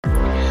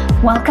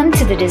Welcome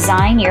to the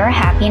Design Your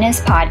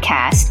Happiness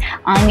podcast.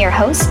 I'm your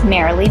host,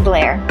 Marilee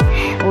Blair.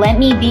 Let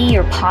me be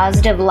your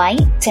positive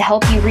light to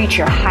help you reach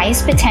your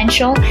highest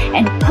potential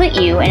and put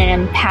you in an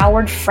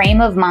empowered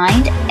frame of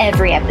mind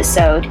every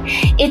episode.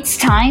 It's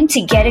time to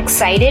get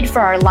excited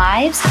for our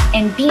lives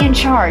and be in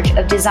charge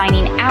of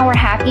designing our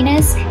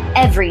happiness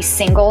every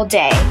single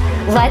day.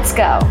 Let's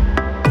go.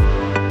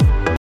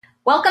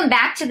 Welcome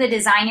back to the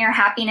Design Your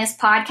Happiness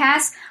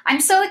podcast. I'm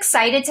so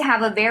excited to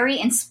have a very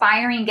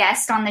inspiring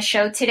guest on the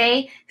show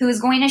today who is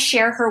going to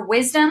share her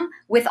wisdom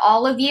with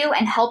all of you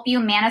and help you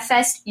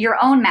manifest your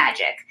own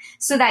magic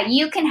so that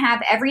you can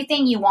have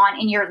everything you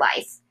want in your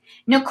life.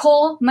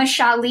 Nicole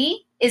Mashali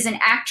is an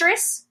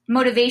actress,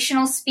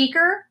 motivational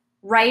speaker,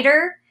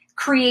 writer,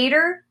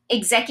 creator,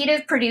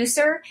 executive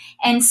producer,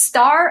 and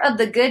star of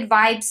the Good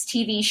Vibes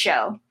TV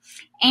show,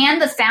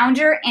 and the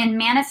founder and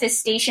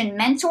manifestation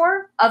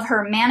mentor of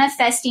her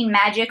Manifesting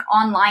Magic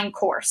online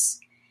course.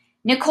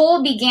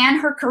 Nicole began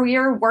her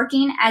career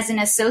working as an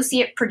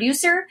associate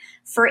producer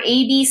for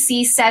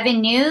ABC 7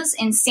 News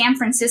in San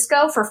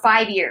Francisco for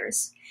 5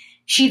 years.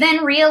 She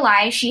then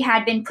realized she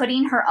had been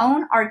putting her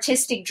own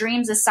artistic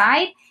dreams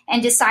aside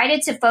and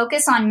decided to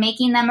focus on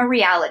making them a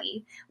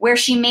reality, where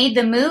she made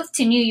the move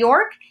to New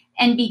York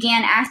and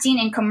began acting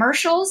in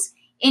commercials,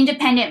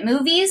 independent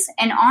movies,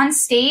 and on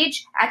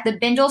stage at the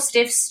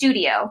Bindlestiff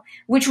Studio,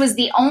 which was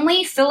the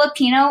only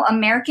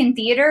Filipino-American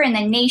theater in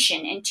the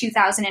nation in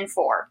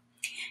 2004.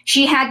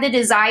 She had the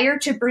desire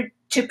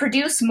to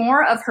produce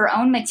more of her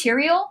own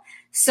material,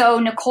 so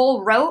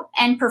Nicole wrote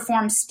and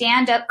performed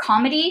stand-up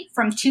comedy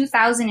from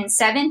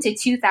 2007 to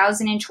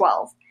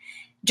 2012.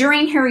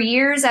 During her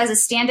years as a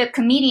stand-up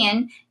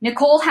comedian,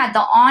 Nicole had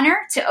the honor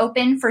to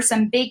open for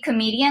some big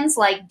comedians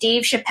like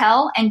Dave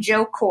Chappelle and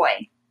Joe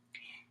Coy.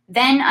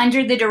 Then,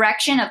 under the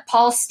direction of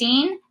Paul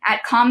Steen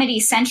at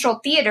Comedy Central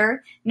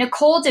Theater,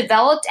 Nicole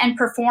developed and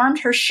performed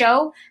her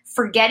show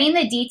Forgetting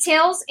the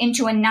Details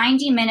into a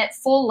 90-minute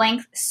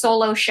full-length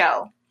solo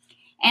show.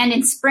 And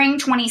in spring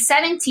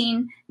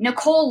 2017,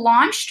 Nicole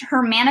launched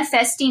her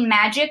Manifesting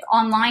Magic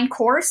online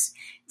course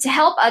to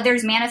help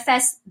others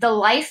manifest the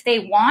life they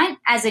want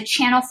as a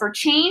channel for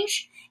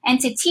change and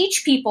to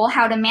teach people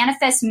how to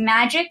manifest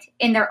magic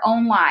in their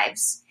own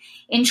lives.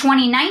 In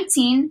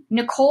 2019,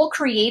 Nicole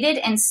created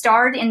and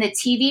starred in the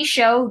TV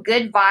show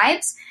Good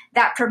Vibes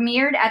that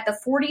premiered at the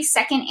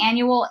 42nd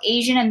Annual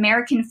Asian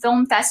American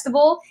Film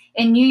Festival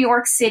in New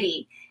York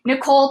City.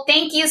 Nicole,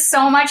 thank you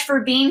so much for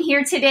being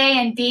here today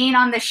and being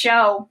on the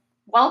show.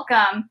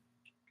 Welcome.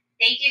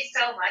 Thank you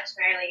so much,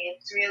 Marilee.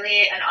 It's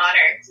really an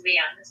honor to be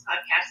on this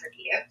podcast with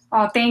you.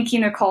 Oh, thank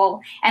you,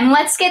 Nicole. And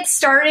let's get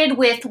started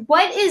with,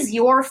 what is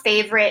your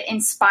favorite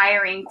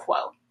inspiring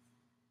quote?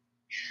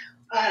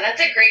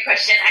 That's a great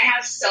question. I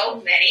have so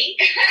many,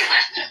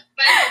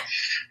 but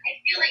I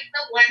feel like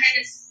the one that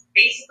has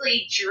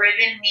basically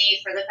driven me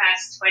for the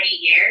past 20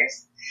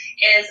 years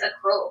is a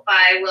quote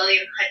by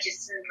William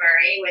Hutchinson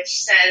Murray, which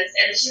says,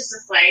 and it's just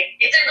it's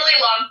a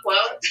really long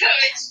quote, so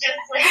it's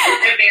just like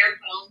the bare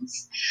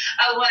bones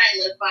of what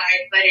I live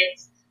by, but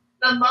it's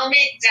the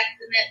moment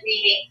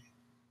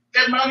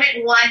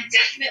one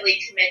definitely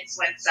commits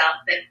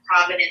oneself, then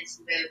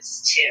providence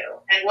moves too.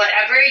 And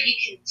whatever you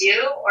can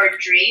do or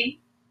dream,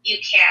 you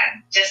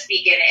can. Just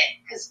begin it,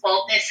 because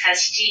boldness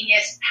has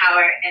genius,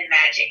 power, and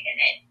magic in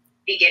it.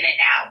 Begin it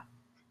now.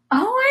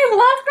 Oh, I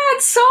love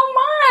that so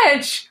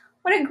much.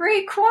 What a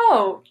great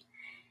quote.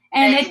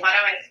 And it's one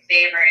of my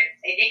favorites.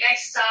 I think I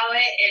saw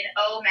it in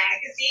O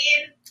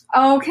Magazine.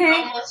 Okay.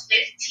 Almost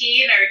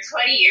 15 or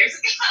 20 years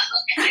ago.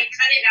 And I cut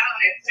it out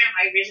and I put it on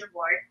my vision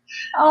board.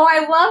 Oh,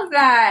 I love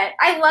that.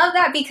 I love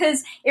that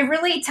because it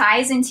really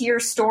ties into your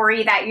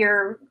story that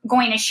you're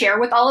going to share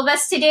with all of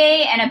us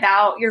today and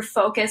about your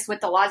focus with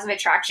the laws of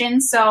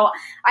attraction. So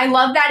I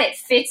love that it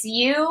fits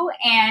you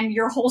and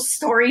your whole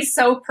story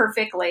so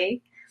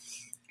perfectly.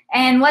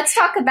 And let's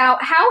talk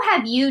about, how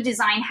have you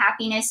designed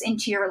happiness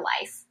into your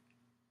life?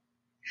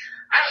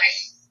 I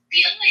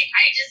feel like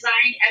I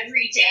design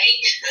every day,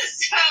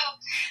 so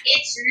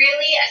it's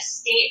really a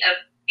state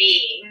of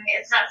being.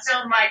 It's not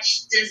so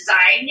much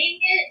designing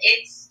it,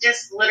 it's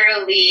just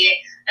literally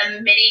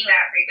emitting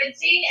that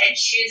frequency and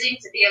choosing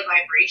to be a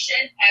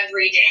vibration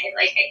every day.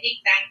 Like, I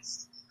think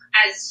that's,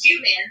 as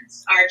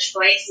humans, our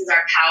choice is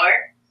our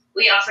power.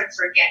 We often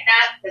forget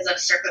that because of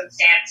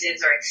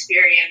circumstances or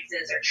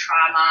experiences or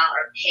trauma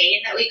or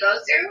pain that we go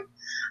through,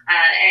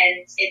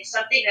 and it's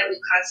something that we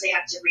constantly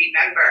have to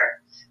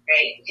remember.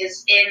 Right?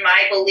 Because in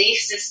my belief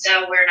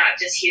system, we're not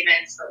just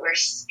humans, but we're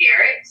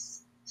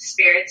spirits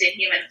in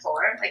human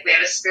form. Like, we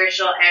have a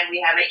spiritual and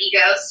we have an ego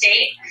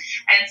state.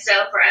 And so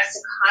for us to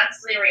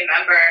constantly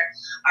remember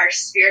our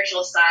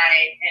spiritual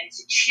side and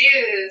to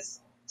choose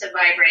to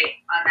vibrate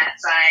on that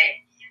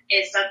side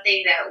is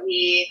something that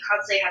we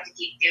constantly have to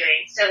keep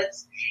doing. So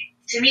it's,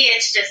 to me,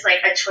 it's just like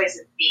a choice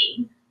of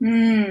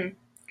being.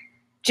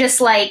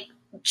 Just like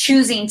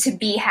choosing to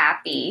be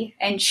happy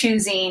and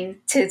choosing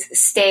to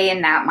stay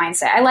in that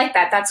mindset. I like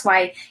that. That's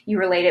why you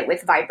relate it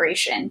with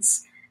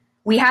vibrations.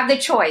 We have the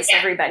choice,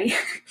 everybody.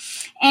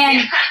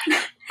 And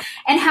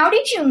And how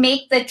did you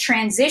make the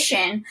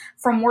transition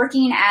from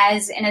working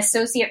as an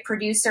associate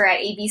producer at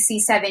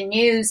ABC7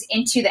 News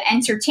into the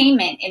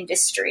entertainment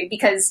industry?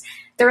 Because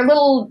they're a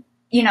little,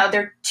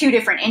 they're two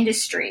different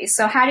industries.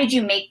 So how did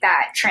you make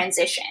that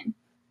transition?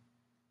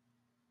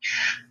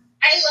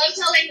 I love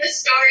telling this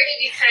story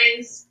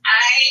because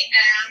I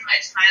am a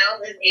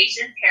child of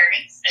Asian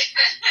parents.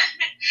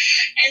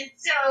 And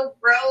so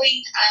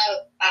growing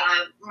up,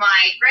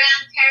 my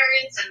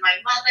grandparents and my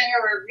mother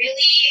were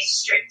really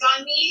strict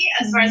on me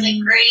as far as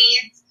like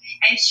grades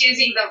and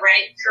choosing the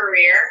right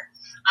career.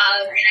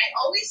 And I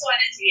always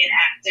wanted to be an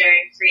actor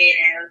and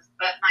creative,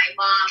 but my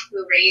mom,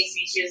 who raised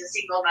me, she was a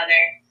single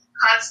mother,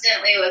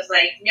 constantly was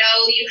like, no,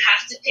 you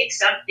have to pick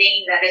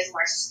something that is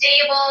more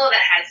stable,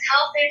 that has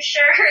health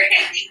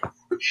insurance.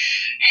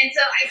 And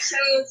so I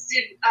chose to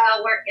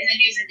work in the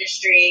news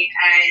industry.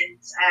 And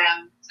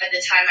at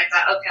the time I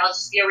thought, okay, I'll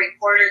just be a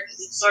reporter because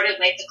it's sort of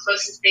like the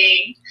closest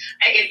thing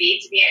I could be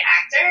to be an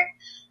actor.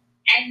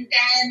 And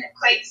then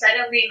quite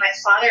suddenly my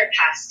father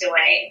passed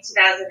away in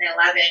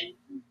 2011.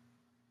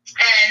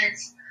 And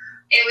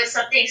it was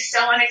something so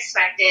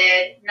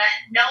unexpected.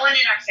 No one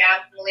in our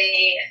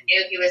family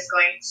knew he was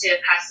going to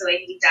pass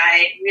away. He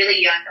died really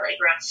young, like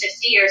around 50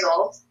 years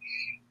old.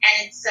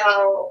 And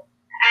so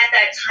at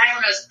that time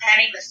when I was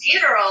planning the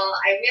funeral,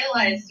 I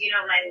realized,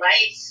 my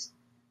life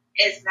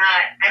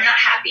I'm not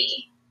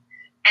happy.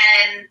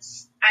 And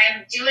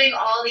I'm doing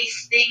all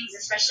these things,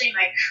 especially in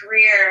my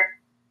career,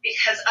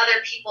 because other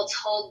people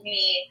told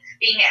me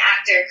being an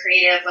actor,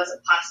 creative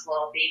wasn't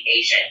possible being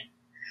Asian.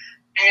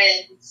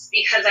 And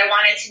because I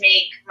wanted to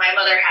make my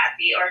mother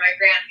happy or my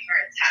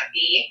grandparents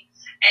happy.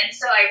 And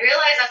so I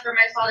realized after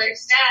my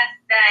father's death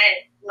that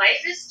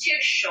life is too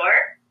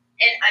short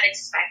and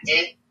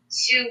unexpected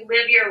to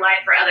live your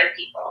life for other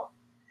people.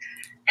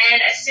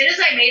 And as soon as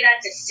I made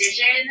that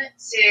decision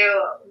to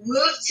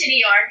move to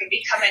New York and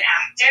become an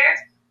actor,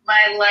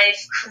 my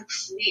life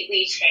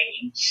completely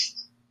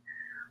changed.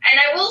 And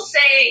I will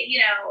say,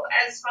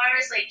 as far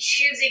as like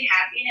choosing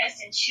happiness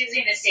and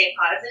choosing to stay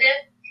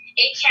positive,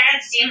 it can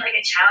seem like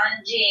a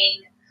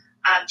challenging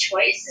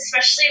choice,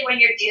 especially when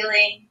you're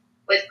dealing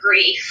with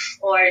grief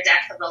or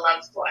death of a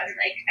loved one.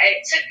 Like,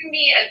 it took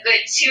me a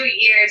good 2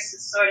 years to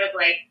sort of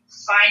like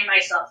find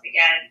myself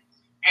again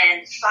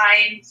and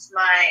find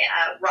my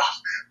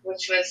rock,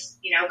 which was,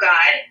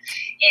 God,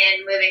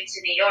 in moving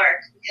to New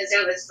York, because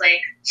it was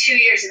like 2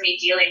 years of me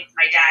dealing with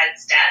my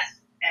dad's death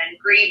and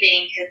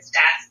grieving his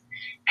death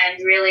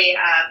and really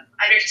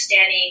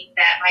understanding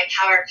that my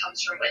power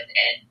comes from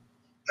within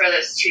for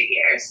those 2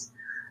 years.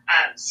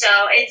 So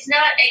it's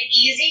not an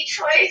easy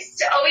choice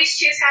to always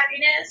choose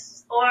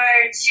happiness or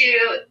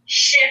to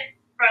shift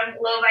from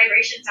low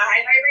vibration to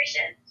high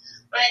vibration,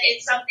 but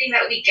it's something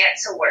that we get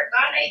to work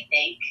on, I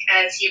think,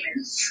 as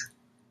humans.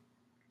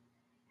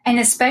 And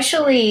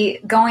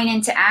especially going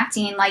into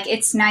acting, like,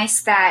 it's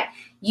nice that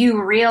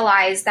you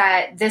realize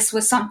that this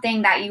was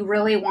something that you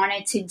really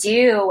wanted to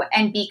do,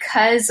 and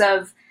because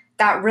of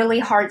that really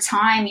hard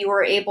time, you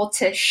were able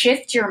to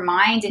shift your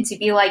mind and to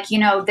be like,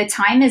 the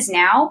time is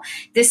now.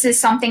 This is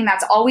something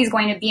that's always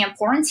going to be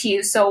important to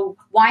you. So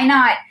why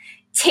not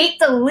take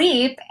the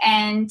leap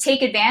and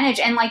take advantage?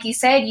 And like you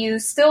said, you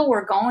still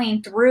were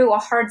going through a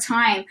hard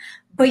time,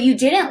 but you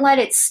didn't let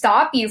it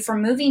stop you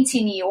from moving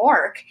to New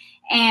York.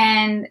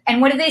 And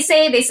what do they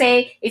say? They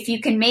say, if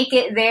you can make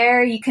it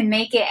there, you can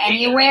make it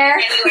anywhere.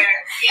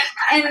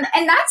 Yeah.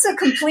 And that's a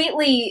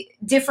completely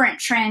different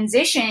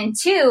transition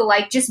too,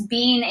 like just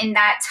being in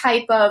that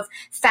type of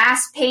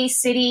fast-paced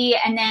city.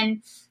 And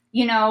then,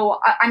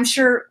 I'm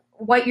sure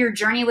what your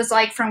journey was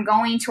like from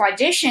going to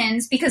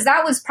auditions, because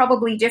that was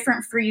probably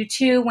different for you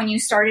too when you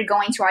started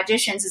going to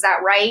auditions. Is that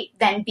right?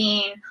 Than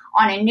being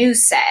on a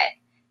news set.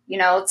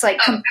 It's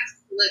like...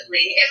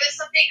 Absolutely. It was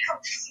something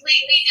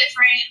completely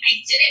different. I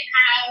didn't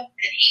have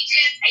an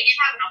agent. I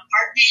didn't have an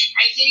apartment.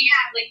 I didn't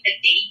have like a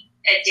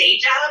day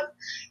job,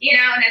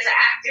 and as an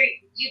actor,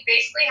 you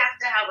basically have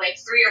to have like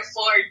 3 or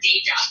 4 day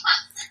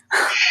jobs.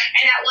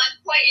 And at one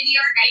point in New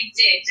York, I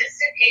did, just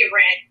to pay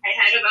rent. I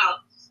had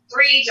about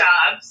 3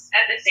 jobs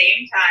at the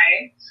same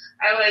time.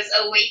 I was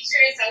a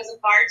waitress, I was a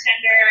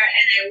bartender,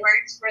 and I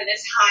worked for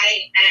this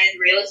high-end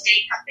real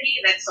estate company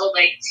that sold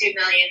like $2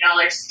 million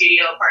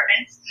studio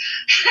apartments.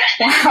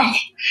 Wow.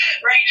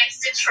 Right next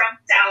to Trump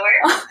Tower.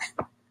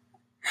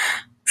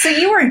 So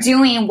you were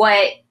doing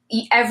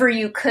whatever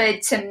you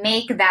could to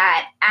make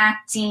that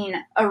acting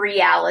a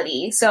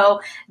reality.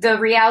 So the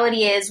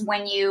reality is,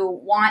 when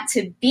you want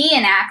to be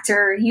an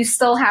actor, you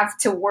still have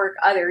to work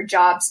other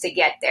jobs to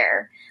get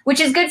there, which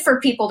is good for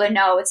people to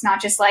know. It's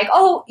not just like,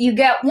 oh, you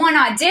get one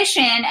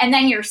audition and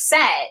then you're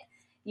set.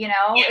 Yeah.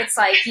 It's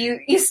like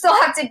you still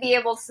have to be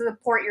able to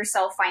support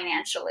yourself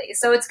financially.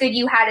 So it's good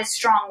you had a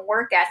strong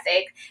work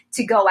ethic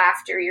to go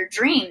after your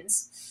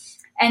dreams.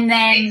 And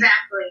then,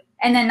 exactly.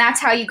 And then that's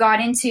how you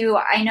got into,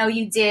 I know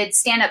you did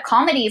stand-up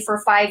comedy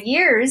for 5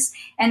 years.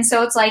 And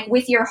so it's like,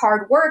 with your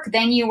hard work,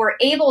 then you were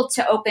able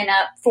to open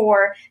up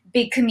for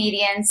big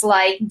comedians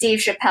like Dave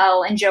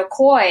Chappelle and Joe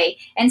Coy.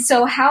 And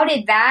so how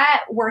did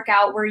that work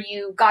out where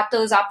you got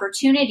those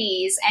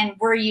opportunities, and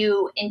were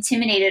you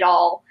intimidated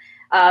all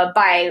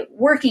by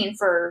working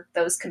for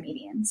those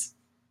comedians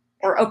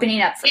or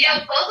opening up for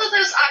them? Both of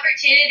those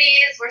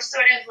opportunities were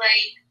sort of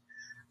like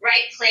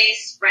right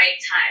place, right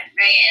time,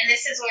 right? And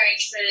this is where I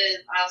sort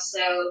of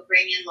also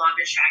bring in law of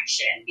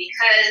attraction,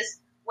 because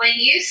when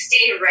you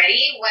stay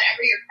ready,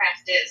 whatever your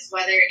craft is,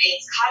 whether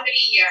it's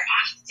comedy or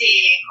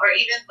acting or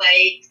even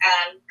like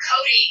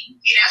coding,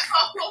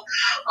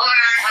 or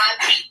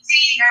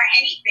painting or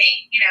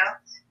anything,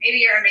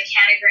 maybe you're a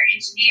mechanic or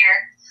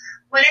engineer,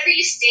 whenever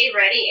you stay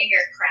ready in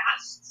your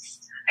craft,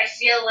 I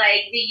feel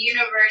like the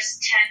universe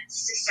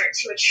tends to start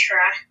to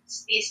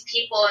attract these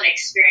people and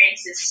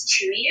experiences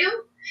to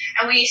you.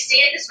 And when you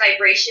stay at this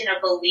vibration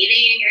of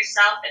believing in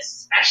yourself,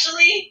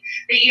 especially,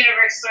 the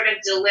universe sort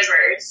of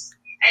delivers.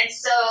 And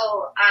so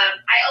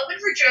I opened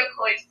for Joe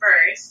Coy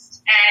first,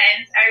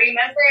 and I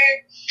remember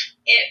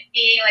it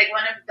being like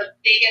one of the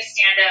biggest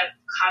stand-up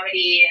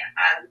comedy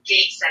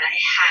gigs that I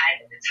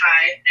had at the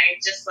time. And I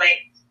just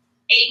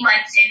 8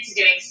 months into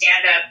doing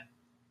stand-up,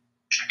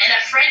 and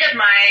a friend of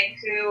mine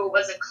who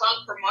was a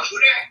club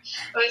promoter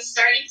was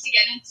starting to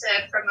get into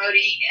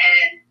promoting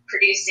and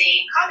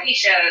producing comedy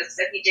shows.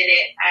 So he did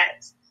it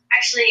at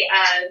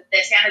the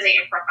San Jose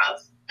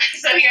Improv,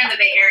 so here in the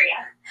Bay Area.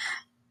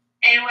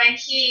 And when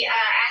he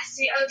asked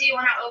me, "Oh, do you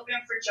want to open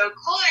for Joe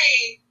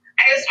Coy?"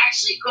 I was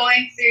actually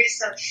going through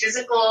some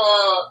physical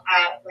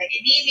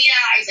anemia.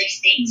 I was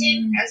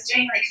fainting. I was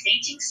doing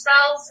fainting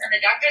spells, and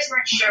the doctors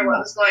weren't sure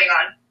what was going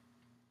on.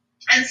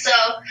 And so,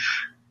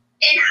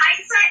 in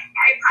hindsight,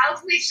 I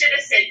probably should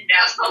have said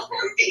no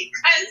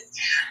because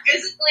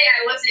physically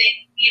I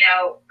wasn't,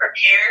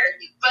 prepared,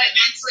 but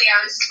mentally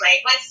I was just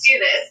like, let's do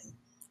this.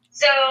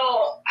 So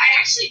I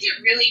actually did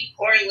really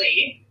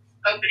poorly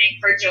opening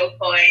for Joe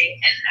Coy,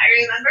 and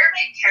I remember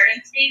my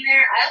parents being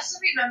there. I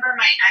also remember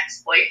my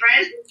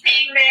ex-boyfriend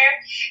being there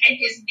and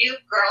his new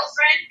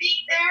girlfriend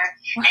being there,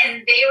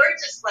 and they were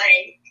just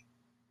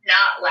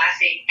not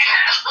laughing at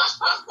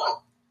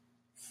all.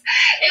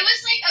 It was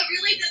a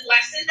really good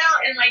lesson though,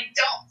 and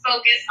don't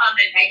focus on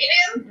the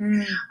negative,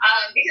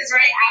 because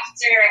right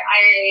after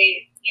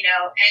I,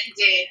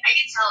 ended, I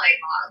could tell I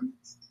bombed.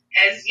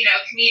 As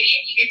a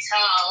comedian, you can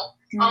tell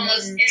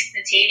almost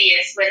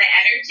instantaneous when the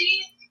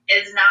energy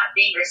is not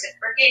being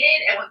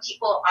reciprocated and when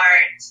people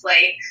aren't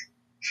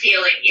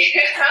feeling you.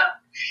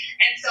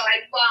 And so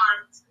I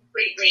bombed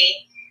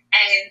completely.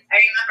 And I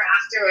remember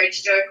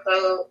afterwards Joe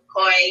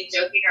Coy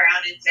joking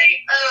around and saying,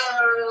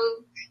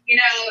 "Oh,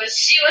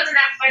 she wasn't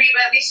that funny,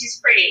 but at least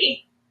she's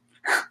pretty."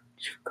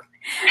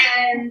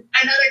 And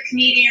another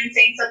comedian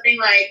saying something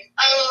like,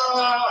 "Oh,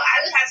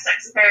 I would have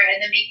sex with her,"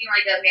 and then making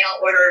a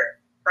mail order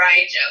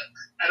bride joke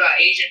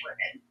about Asian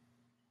women.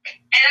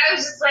 And I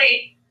was just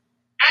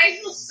I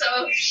feel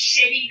so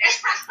shitty now.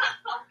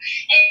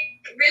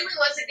 It really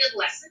was a good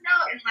lesson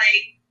though, and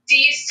do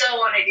you still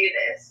want to do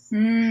this?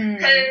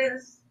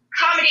 Because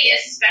comedy,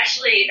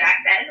 especially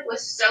back then,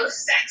 was so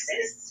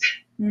sexist.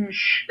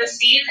 The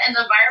scene and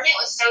the environment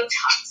was so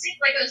toxic.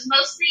 It was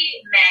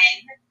mostly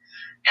men,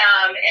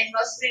 and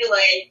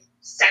mostly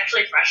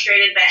sexually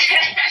frustrated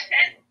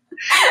men.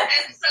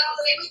 And so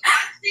they would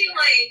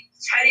constantly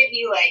try to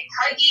be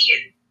huggy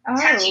and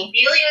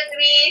touchy-feely with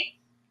me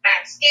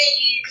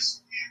backstage.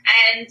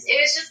 And it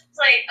was just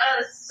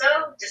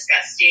so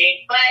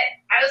disgusting. But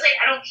I was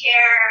I don't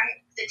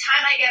care. The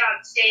time I get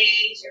on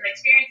stage and the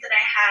experience that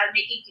I have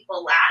making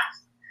people laugh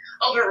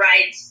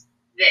overrides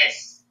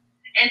this.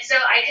 And so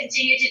I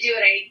continued to do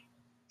what I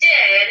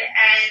did.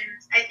 And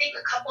I think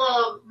a couple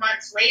of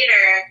months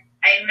later,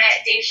 I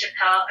met Dave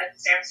Chappelle at the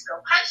San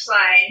Francisco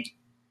Punchline.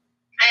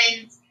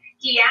 And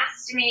he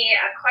asked me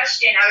a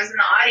question. I was in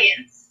the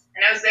audience.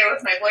 And I was there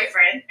with my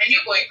boyfriend, a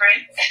new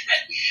boyfriend,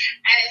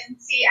 and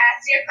he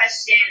asked me a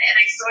question, and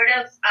I sort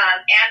of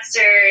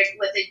answered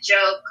with a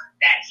joke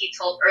that he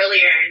told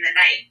earlier in the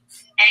night.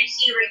 And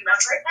he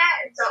remembered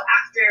that, and so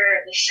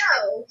after the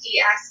show,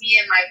 he asked me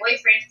and my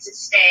boyfriend to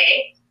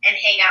stay and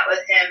hang out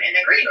with him in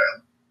the green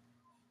room.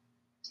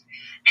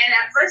 And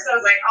at first I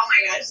was like, oh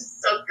my gosh, this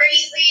is so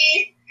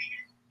crazy.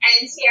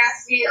 And he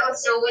asked me, "Oh,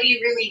 so what do you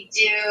really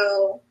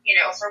do,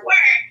 for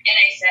work?" And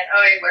I said,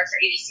 "Oh, I work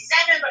for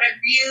ABC7, but I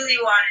really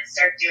want to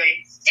start doing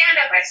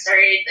stand-up. I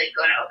started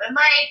going to open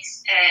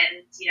mics,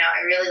 and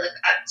I really look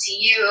up to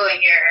you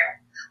and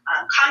your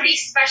comedy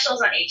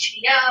specials on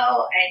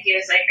HBO." And he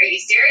was like, "Are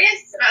you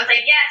serious?" And I was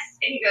like, "Yes."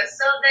 And he goes,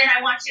 "So then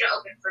I want you to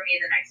open for me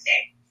the next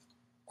day."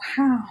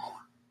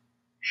 Wow.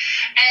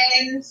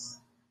 And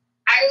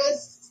I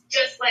was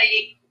just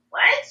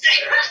what?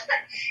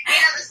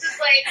 This is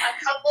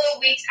a couple of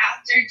weeks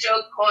after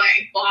Joe Coy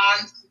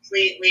bombed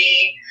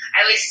completely.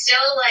 I was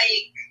still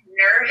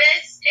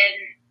nervous and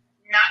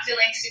not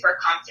feeling super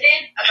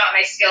confident about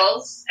my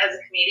skills as a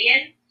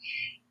comedian.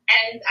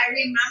 And I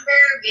remember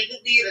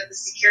vividly that the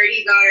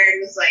security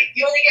guard was like,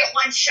 "You only get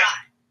one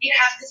shot. You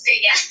have to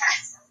say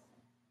yes."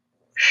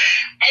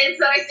 And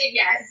so I said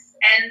yes.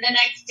 And the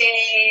next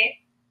day,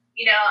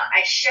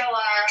 I show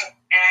up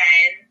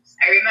and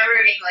I remember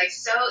being like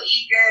so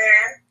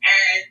eager,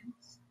 and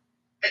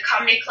the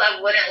comedy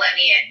club wouldn't let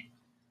me in.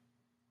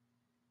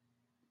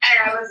 And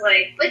I was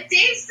like, but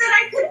Dave said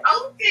I could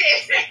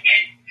open.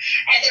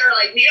 And they were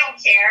like, we don't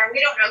care.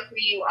 We don't know who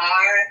you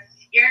are.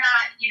 You're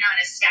not, an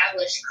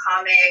established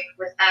comic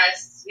with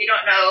us. We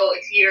don't know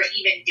if you're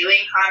even doing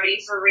comedy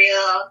for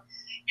real.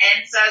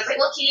 And so I was like,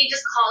 well, can you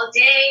just call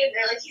Dave?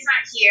 They're like, he's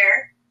not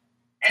here.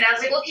 And I was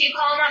like, well, can you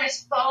call him on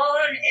his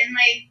phone and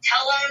like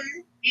tell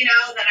him,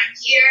 that I'm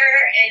here?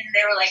 And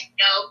they were like,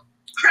 no,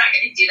 we're not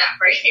going to do that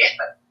for you.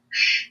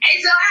 And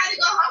so I had to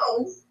go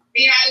home.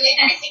 I think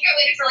I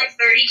waited for like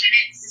 30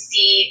 minutes to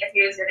see if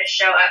he was going to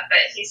show up,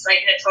 but he's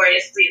like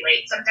notoriously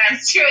late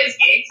sometimes to his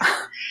gigs.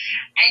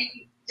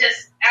 And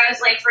I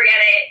was like,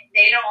 forget it.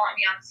 They don't want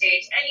me on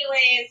stage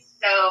anyways,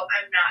 so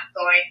I'm not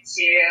going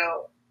to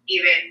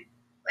even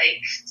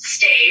like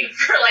stay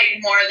for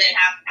like more than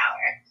half an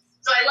hour.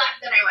 So I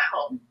left and I went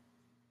home.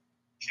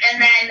 And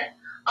then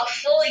a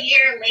full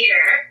year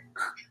later,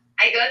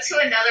 I go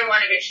to another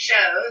one of his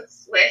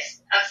shows with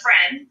a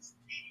friend.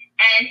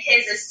 And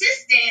his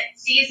assistant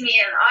sees me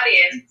in the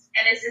audience,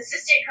 and his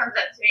assistant comes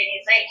up to me and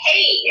he's like,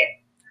 hey,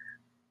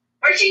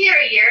 weren't you here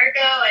a year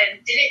ago,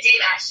 and didn't Dave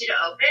ask you to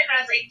open? And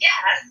I was like,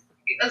 yeah.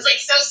 I was like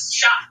so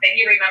shocked that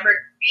he remembered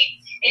me.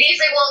 And he's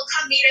like, well,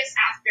 come meet us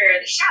after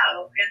the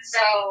show. And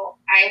so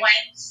I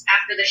went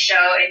after the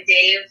show, and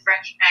Dave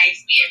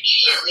recognized me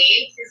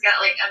immediately. He's got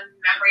like a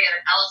memory of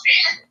an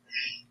elephant.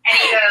 And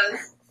he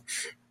goes,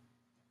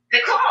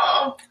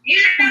 Nicole, you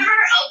never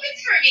opened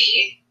for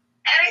me.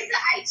 And I said,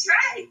 I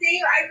tried,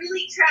 Dave. I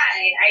really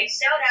tried. I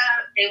showed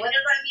up. They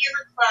wouldn't let me in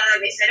the club.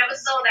 They said it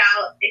was sold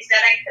out. They said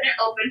I couldn't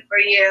open for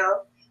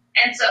you.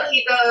 And so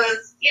he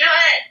goes, you know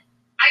what?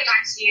 I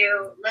got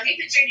you. Let me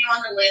put your name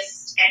on the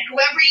list, and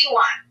whoever you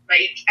want,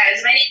 like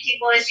as many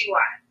people as you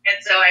want. And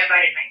so I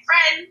invited my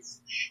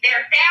friends,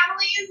 their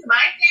families,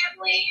 my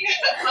family,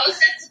 both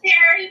sets of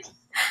parents,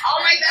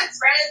 all my best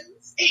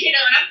friends, and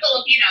I'm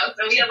Filipino,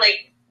 so we have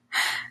like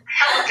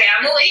hella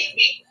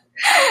family.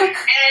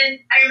 And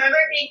I remember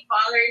it being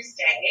Father's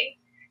Day,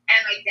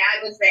 and my dad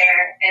was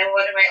there, and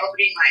one of my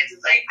opening lines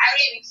was like, I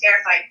don't even care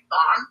if I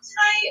bomb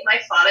tonight. My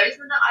father's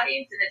in the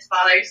audience, and it's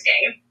Father's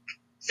Day.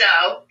 So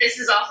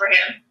this is all for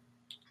him.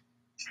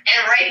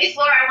 And right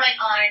before I went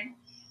on,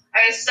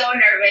 I was so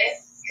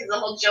nervous because the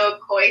whole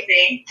Joe Coy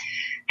thing,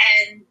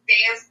 and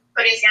Dave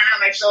put his hand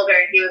on my shoulder,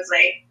 and he was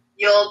like,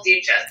 you'll do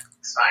just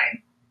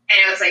fine. And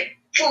I was like,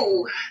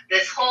 ooh,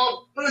 this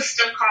whole boost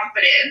of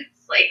confidence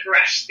like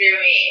rushed through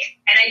me,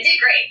 and I did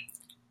great,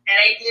 and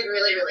I did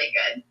really, really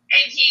good.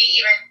 And he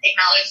even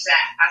acknowledged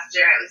that after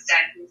I was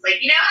done. He was like,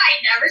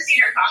 I'd never seen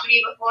her comedy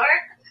before,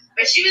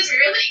 but she was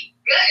really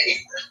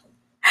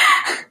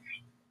good.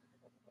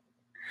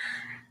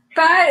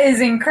 That is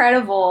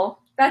incredible.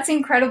 That's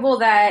incredible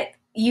that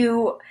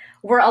you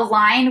were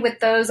aligned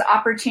with those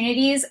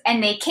opportunities,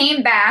 and they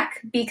came back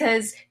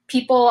because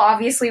people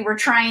obviously were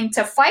trying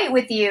to fight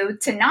with you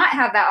to not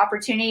have that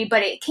opportunity,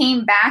 but it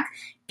came back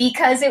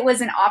because it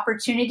was an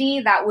opportunity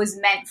that was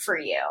meant for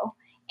you.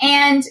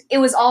 And it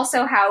was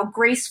also how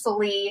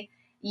gracefully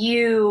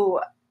you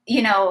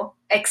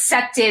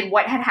accepted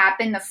what had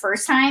happened the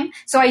first time.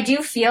 So I do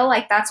feel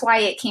like that's why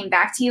it came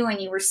back to you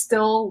and you were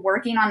still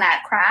working on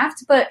that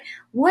craft. But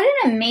what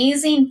an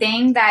amazing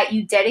thing that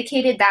you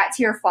dedicated that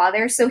to your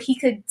father so he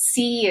could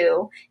see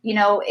you,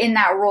 in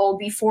that role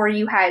before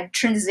you had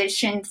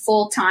transitioned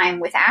full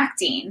time with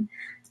acting.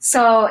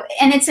 So,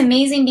 and it's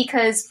amazing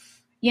because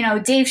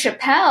Dave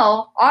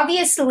Chappelle,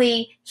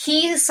 obviously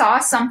he saw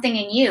something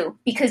in you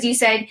because you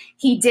said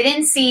he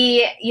didn't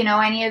see,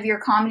 any of your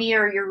comedy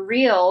or your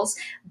reels,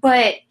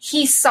 but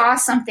he saw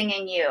something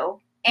in you.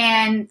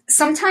 And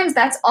sometimes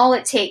that's all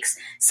it takes.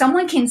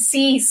 Someone can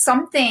see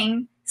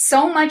something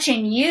so much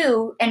in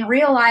you and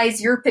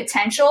realize your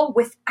potential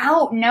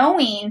without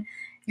knowing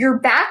your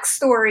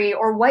backstory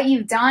or what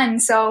you've done.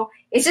 So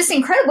it's just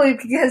incredible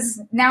because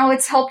now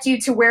it's helped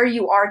you to where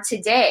you are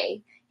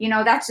today.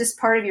 That's just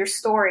part of your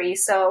story.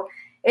 So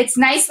it's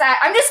nice that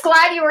I'm just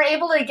glad you were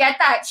able to get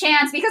that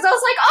chance because I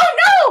was like, oh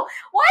no,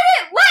 why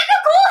didn't let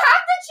Nicole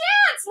have the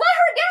chance? Let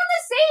her get on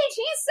the stage.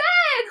 He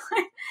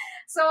said.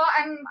 So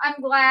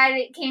I'm glad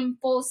it came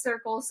full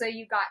circle. So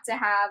you got to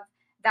have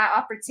that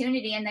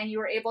opportunity and then you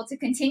were able to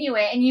continue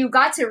it and you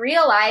got to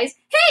realize,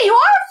 hey, you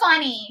are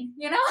funny,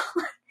 you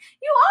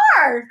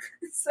are.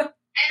 So.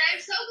 And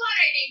I'm so glad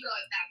I didn't go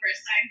it that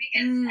first time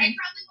because I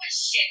probably was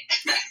shit.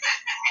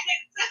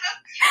 And so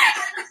I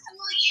had a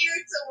full year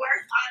to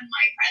work on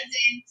my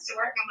presence, to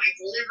work on my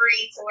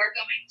delivery, to work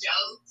on my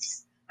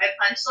jokes, my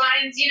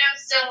punchlines,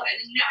 So, and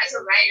as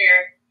a writer,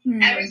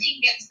 everything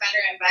gets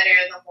better and better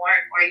the more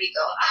and more you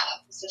go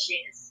up,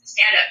 especially as a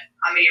stand-up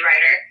comedy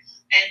writer.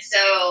 And so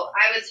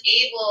I was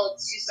able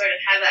to sort of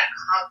have that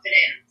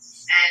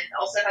confidence and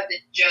also have the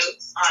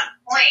jokes on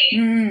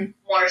point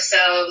more so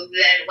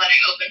than when I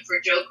opened for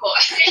Joe Coy.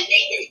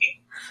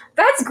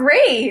 That's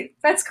great.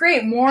 That's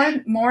great.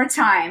 More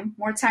time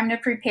to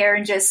prepare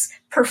and just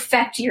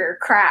perfect your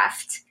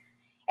craft.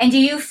 And do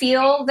you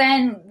feel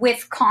then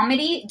with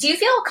comedy, do you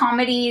feel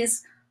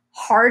comedy's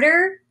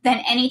harder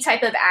than any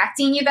type of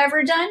acting you've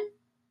ever done?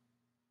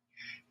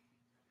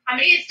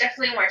 Comedy is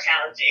definitely more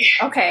challenging.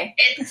 Okay.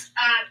 It's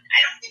I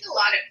don't think a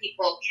lot of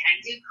people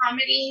can do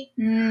comedy.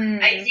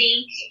 I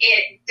think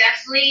it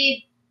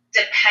definitely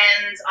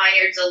depends on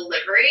your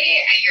delivery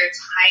and your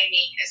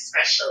timing,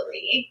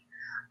 especially,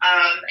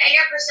 and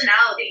your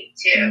personality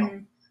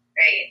too,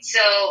 right?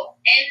 So,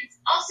 and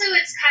also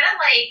it's kind of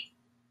like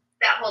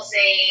that whole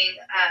saying,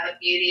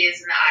 "Beauty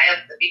is in the eye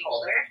of the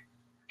beholder."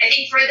 I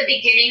think for the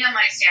beginning of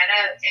my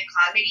stand-up and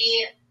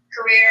comedy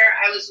career,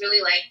 I was really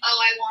like, oh,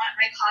 I want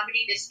my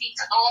comedy to speak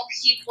to all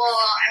people.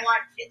 I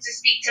want it to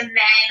speak to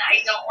men.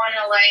 I don't want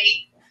to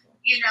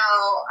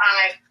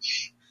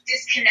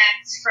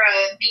disconnect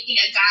from making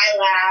a guy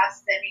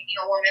laugh than making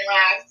a woman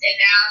laugh. And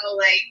now,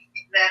 like,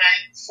 that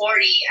I'm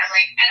 40, I'm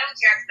like, I don't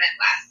care if men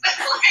laugh.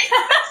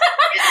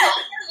 It's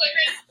all for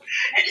women,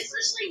 and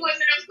especially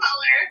women of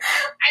color.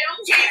 I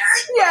don't care.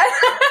 Yeah.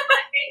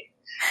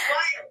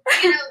 But,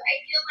 I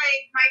feel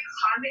like my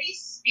comedy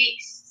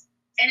speaks,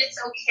 and it's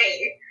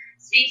okay,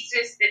 speaks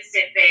to a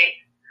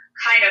specific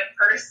kind of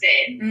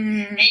person.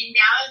 And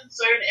now I'm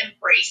sort of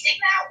embracing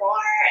that more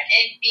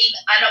and being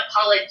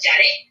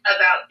unapologetic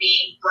about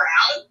being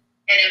brown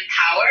and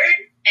empowered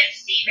and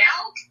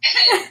female.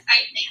 And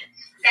I think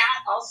that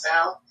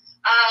also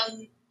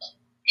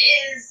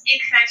is in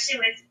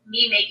connection with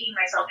me making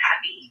myself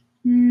happy.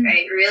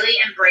 Right? Really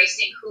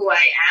embracing who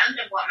I am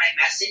and what my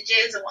message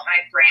is and what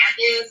my brand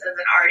is as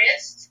an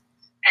artist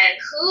and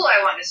who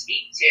I want to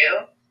speak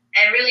to,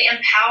 and really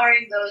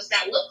empowering those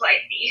that look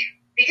like me.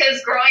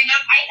 Because growing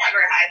up, I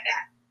never had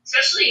that,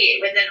 especially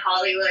within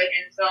Hollywood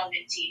and film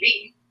and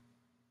TV.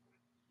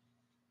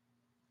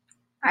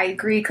 I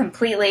agree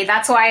completely.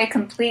 That's why I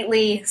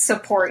completely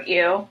support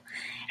you.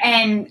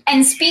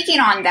 And speaking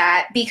on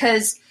that,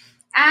 because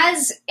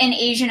as an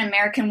Asian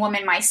American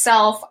woman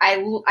myself,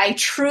 I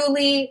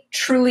truly,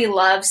 truly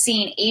love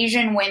seeing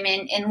Asian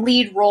women in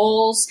lead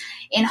roles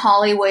in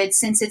Hollywood,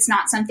 since it's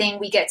not something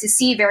we get to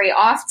see very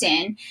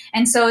often.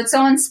 And so it's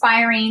so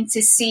inspiring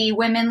to see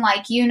women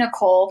like you,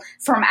 Nicole,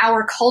 from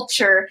our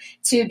culture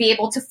to be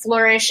able to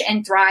flourish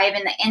and thrive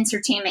in the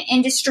entertainment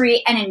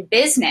industry and in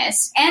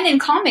business and in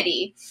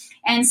comedy.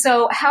 And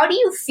so how do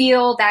you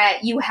feel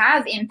that you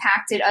have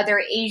impacted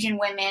other Asian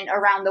women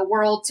around the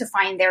world to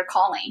find their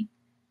calling?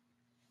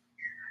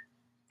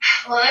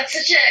 Well, that's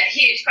such a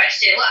huge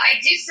question. Well, I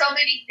do so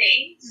many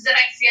things that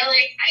I feel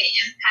like I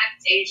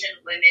impact Asian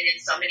women in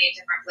so many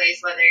different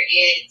ways, whether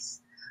it's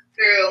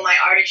through my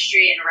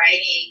artistry and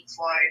writing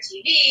for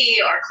TV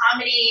or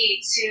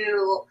comedy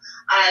to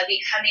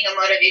becoming a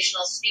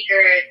motivational speaker.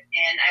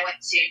 And I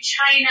went to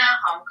China,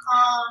 Hong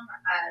Kong,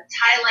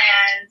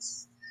 Thailand,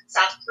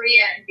 South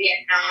Korea, and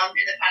Vietnam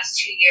in the past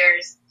 2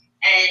 years.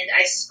 And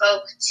I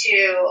spoke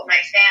to my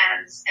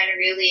fans and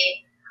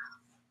really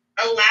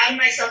allowed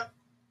myself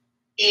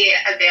be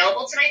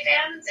available to my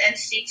fans and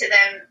speak to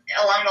them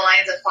along the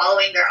lines of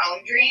following their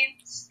own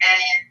dreams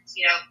and,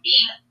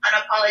 being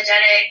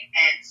unapologetic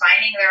and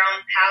finding their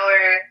own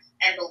power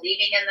and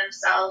believing in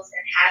themselves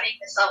and having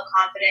the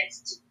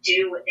self-confidence to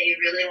do what they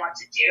really want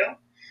to do.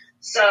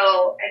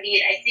 So,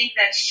 I think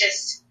that's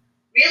just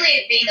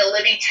really being a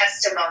living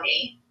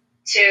testimony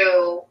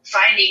to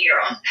finding your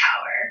own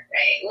power,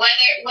 right?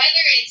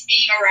 Whether it's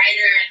being a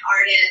writer, an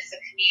artist, a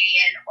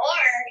comedian,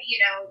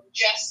 or,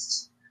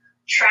 just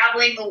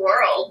traveling the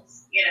world,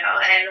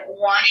 and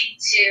wanting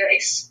to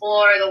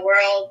explore the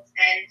world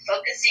and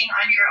focusing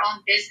on your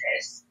own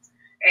business,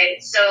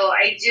 right? So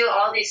I do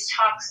all these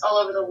talks all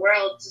over the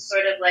world to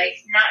sort of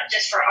not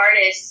just for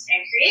artists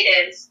and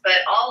creatives, but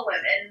all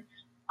women,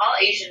 all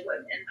Asian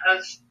women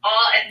of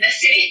all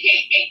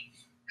ethnicity.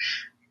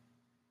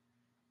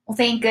 Well,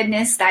 thank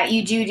goodness that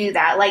you do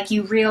that. Like,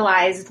 you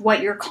realized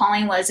what your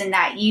calling was and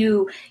that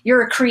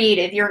you're a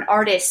creative, you're an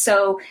artist.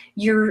 So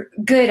you're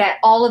good at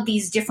all of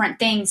these different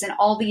things and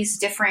all these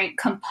different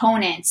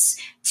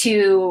components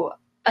to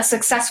a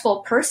successful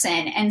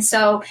person. And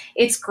so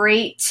it's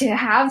great to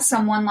have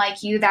someone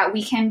like you that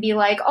we can be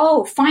like,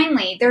 oh,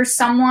 finally, there's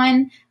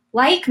someone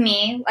like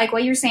me, like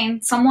what you're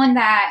saying, someone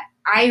that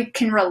I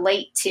can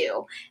relate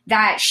to,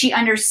 that she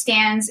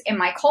understands in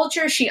my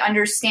culture. She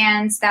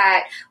understands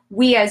that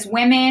we as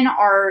women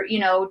are,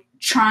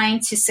 trying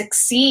to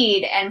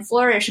succeed and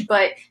flourish,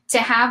 but to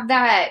have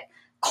that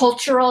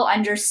cultural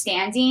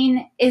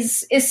understanding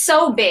is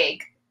so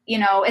big,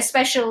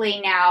 especially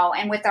now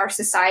and with our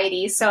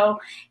society. So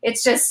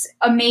it's just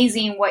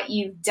amazing what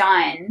you've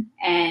done,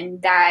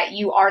 and that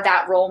you are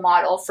that role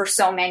model for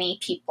so many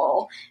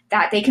people,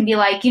 that they can be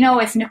like,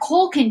 if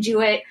Nicole can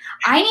do it,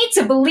 I need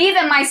to believe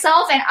in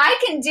myself and I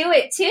can do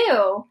it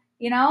too,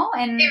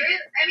 and it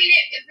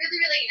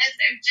really is.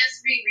 I'm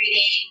just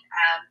rereading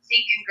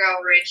Think and Grow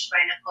Rich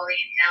by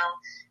Napoleon Hill.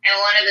 And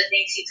one of the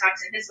things he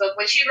talks in his book,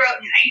 which he wrote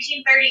in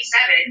 1937,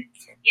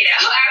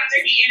 after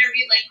he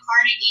interviewed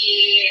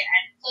Carnegie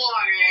and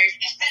Ford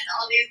and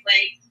all these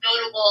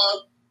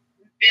notable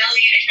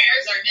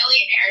billionaires or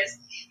millionaires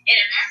in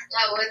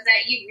America, was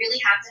that you really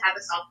have to have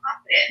a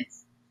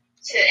self-confidence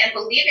and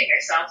believe in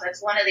yourself. That's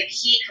one of the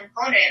key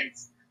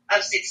components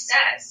of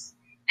success.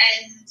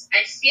 And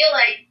I feel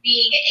like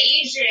being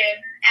Asian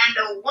and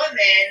a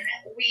woman,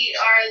 we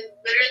are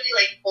literally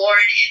like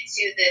born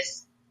into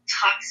this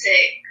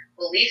toxic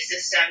belief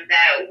system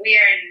that we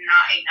are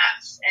not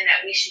enough and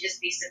that we should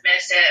just be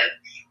submissive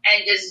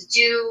and just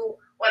do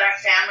what our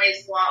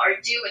families want or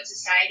do what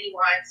society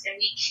wants, and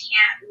we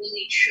can't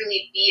really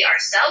truly be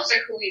ourselves or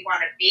who we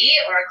want to be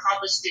or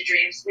accomplish the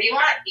dreams we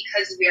want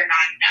because we are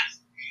not enough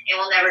and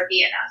will never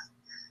be enough.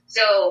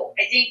 So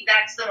I think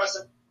that's the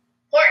most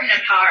important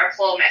and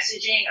powerful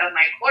messaging of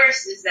my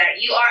course, is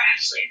that you are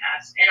actually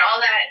enough, and all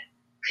that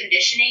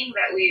conditioning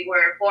that we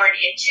were born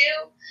into,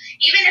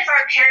 even if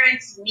our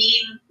parents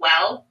mean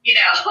well,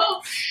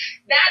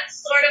 that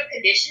sort of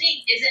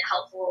conditioning isn't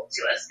helpful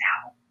to us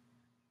now.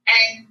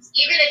 And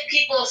even if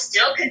people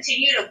still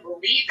continue to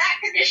believe that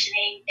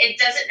conditioning, it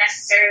doesn't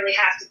necessarily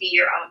have to be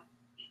your own,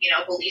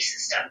 belief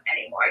system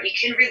anymore. You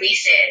can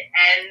release it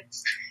and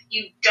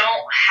you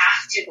don't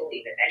have to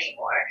believe it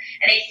anymore.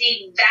 And I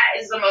think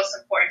that is the most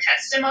important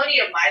testimony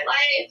of my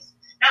life.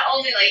 Not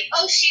only like,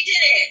 oh, she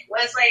did it,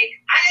 was like,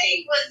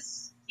 I was,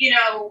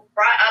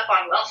 brought up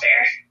on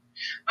welfare.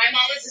 My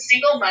mom was a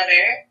single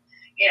mother,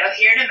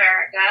 here in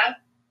America.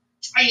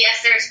 And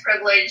yes, there's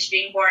privilege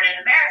being born in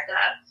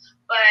America,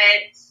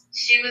 but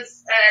she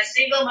was a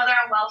single mother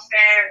on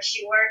welfare.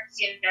 She worked,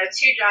 2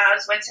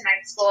 jobs, went to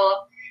night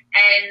school,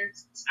 and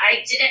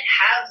I didn't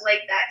have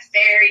like that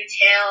fairy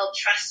tale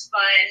trust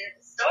fund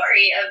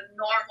story of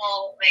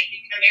normal like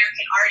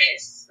American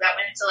artists that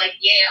went to like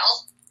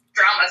Yale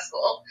drama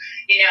school.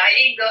 I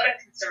didn't go to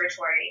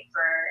conservatory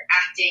for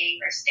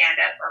acting or stand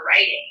up or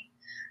writing.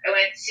 I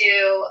went to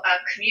a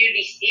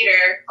community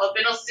theater called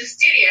Motivational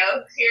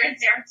Studio here in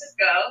San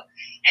Francisco,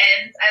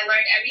 and I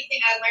learned everything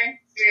I learned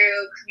through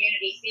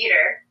community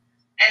theater.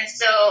 And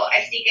so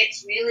I think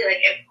it's really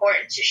like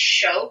important to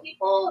show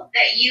people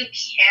that you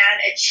can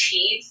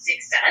achieve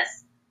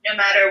success no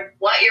matter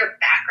what your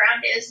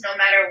background is, no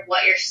matter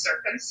what your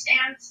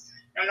circumstance,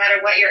 no matter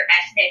what your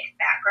ethnic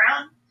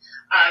background.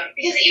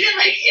 Because even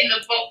like in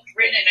the book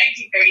written in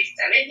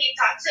 1937, he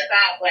talks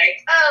about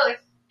like, oh,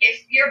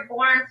 if you're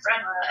born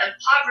from an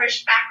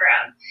impoverished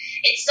background,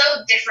 it's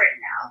so different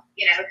now,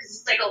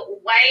 because it's like a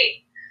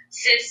white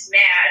cis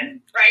man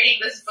writing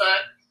this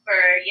book for,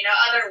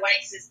 other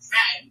white cis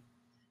men.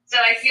 So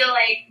I feel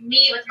like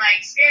me, with my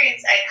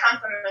experience, I come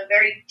from a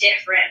very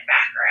different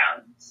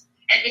background.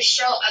 And to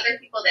show other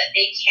people that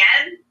they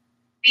can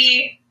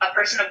be a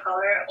person of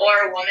color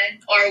or a woman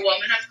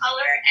of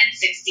color and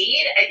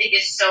succeed, I think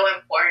is so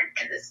important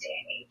in this day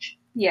and age.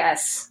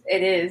 Yes,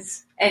 it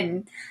is.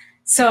 And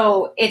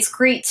so it's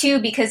great too,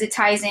 because it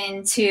ties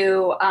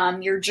into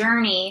your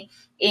journey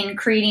in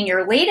creating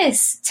your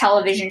latest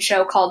television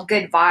show called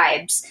Good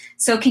Vibes.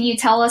 So can you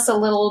tell us a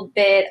little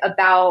bit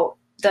about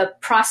the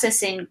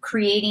process in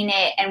creating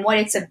it and what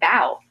it's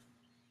about?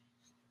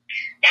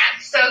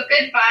 Yeah, so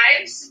Good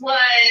Vibes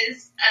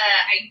was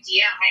an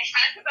idea I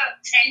had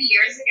about 10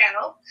 years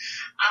ago.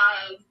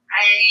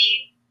 I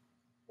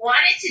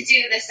wanted to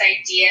do this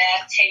idea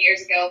 10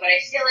 years ago, but I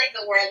feel like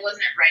the world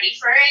wasn't ready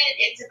for it.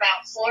 It's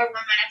about 4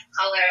 women of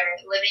color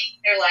living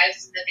their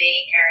lives in the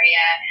Bay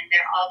Area, and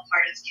they're all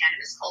part of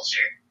cannabis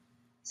culture.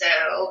 So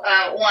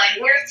one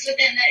works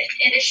within the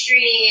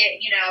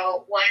industry,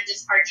 one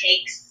just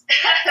partakes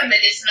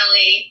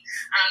medicinally,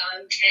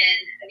 and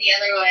the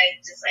other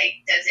one just like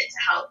does it to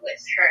help with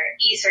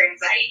ease her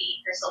anxiety,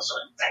 her social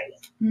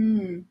anxiety.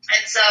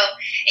 And so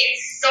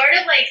it's sort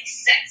of like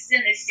Sex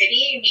in the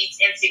City meets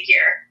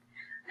Insecure.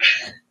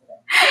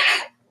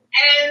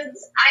 And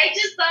I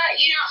just thought,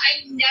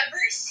 I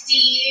never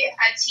see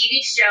a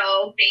TV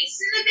show based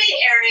in the Bay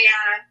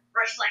Area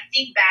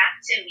reflecting back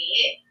to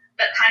me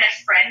the kind of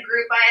friend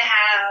group I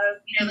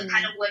have, the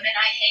kind of women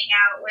I hang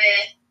out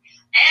with,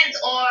 and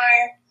or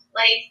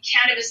like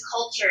cannabis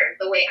culture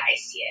the way I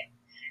see it.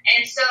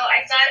 And so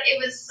I thought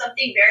it was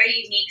something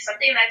very unique,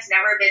 something that's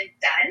never been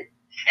done.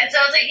 And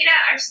so I was like,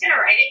 I'm just going to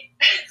write it.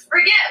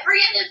 forget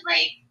if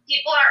like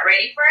people aren't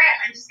ready for it.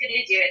 I'm just going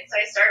to do it. So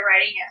I started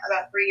writing it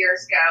about 3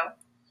 years ago.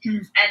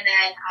 And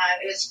then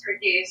it was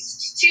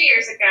produced 2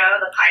 years ago,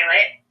 the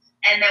pilot.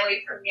 And then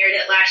we premiered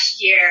it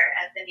last year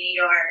at the New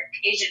York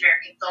Asian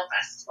American Film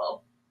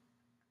Festival.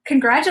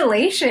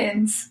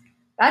 Congratulations.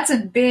 That's a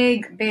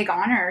big, big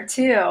honor,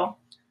 too.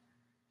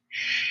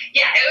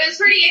 Yeah, it was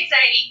pretty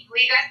exciting.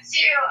 We got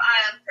to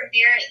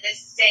premiere at the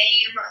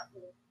same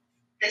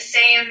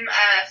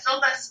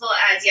film festival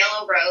as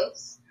Yellow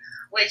Rose,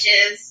 which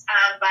is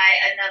by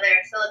another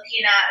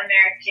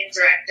Filipina-American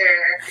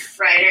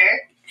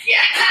writer.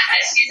 Yeah,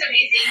 she's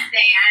amazing,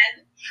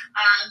 Diane.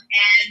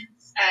 And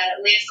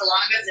Leah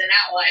Salonga's in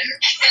that one.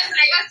 And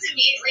I got to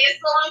meet Leah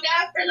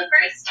Salonga for the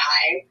first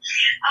time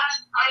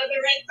on the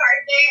red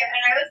carpet,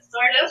 and I was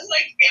sort of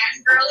like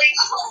fangirling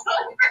all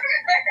over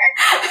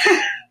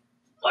her.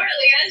 Poor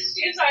Leah,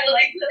 she was sort of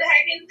like, who the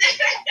heck is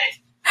this?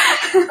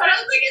 But I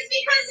was like, it's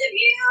because of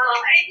you,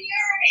 and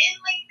you're in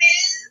like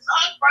this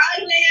on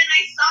Broadway, and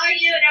I saw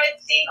you, and I would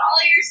sing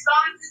all your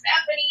songs in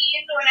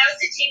Japanese when I was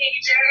a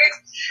teenager.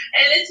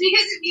 And it's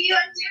because of you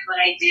I'm doing what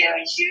I do.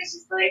 And she was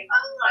just like,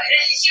 oh,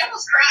 and she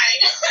almost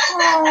cried.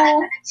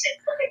 Oh. She's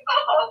like,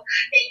 oh,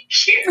 thank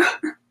you.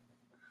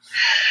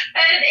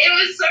 And it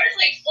was sort of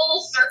like full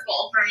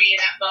circle for me in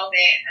that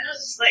moment. And I was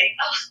just like,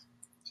 oh,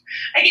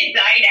 I can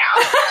die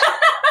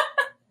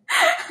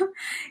now.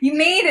 You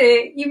made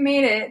it. You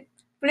made it.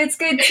 But it's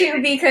good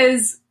too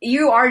because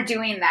you are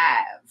doing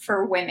that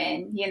for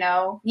women, you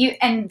know.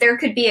 And there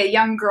could be a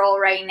young girl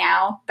right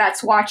now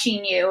that's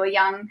watching you, a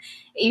young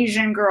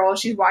Asian girl,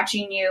 she's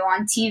watching you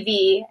on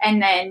TV,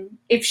 and then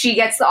if she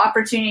gets the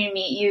opportunity to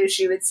meet you,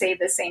 she would say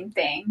the same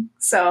thing.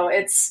 So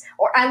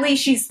or at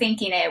least she's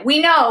thinking it.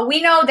 We know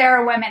there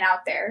are women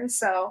out there.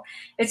 So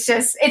it's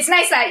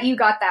nice that you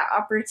got that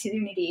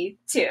opportunity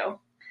too.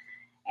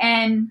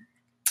 And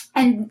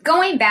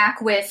going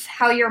back with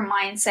how your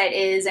mindset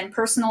is and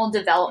personal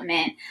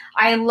development,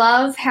 I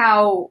love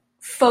how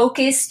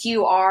focused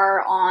you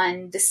are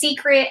on The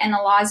Secret and the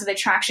laws of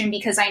attraction,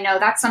 because I know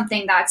that's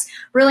something that's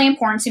really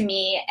important to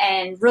me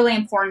and really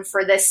important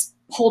for this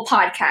whole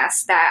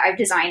podcast that I've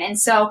designed. And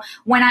so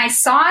when I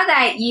saw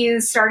that you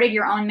started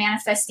your own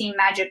Manifesting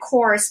Magic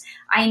course,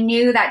 I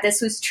knew that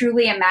this was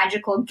truly a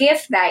magical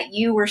gift that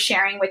you were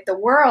sharing with the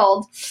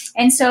world.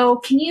 And so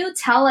can you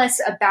tell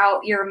us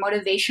about your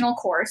motivational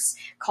course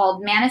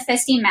called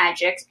Manifesting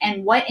Magic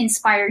and what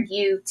inspired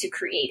you to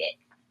create it?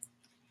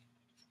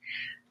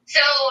 So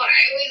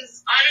I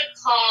was on a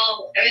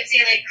call, I would say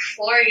like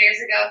 4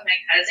 years ago with my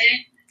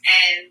cousin,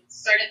 and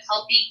sort of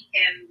helping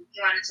him.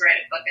 He wanted to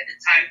write a book at the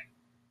time.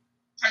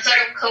 I'm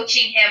sort of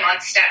coaching him on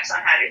steps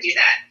on how to do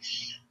that.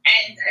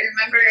 And I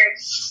remember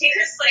he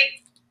was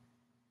like,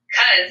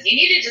 cuz you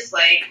need to just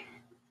like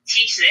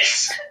teach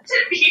this to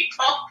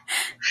people.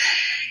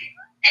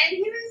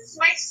 And he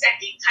was my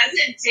second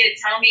cousin to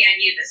tell me I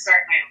needed to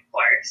start my own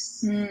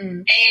course.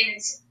 And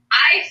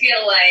I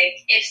feel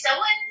like if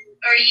someone,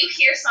 or you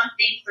hear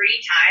something 3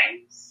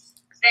 times,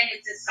 then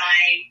it's a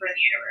sign from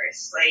the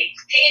universe. Like,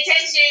 pay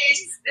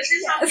attention. This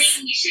is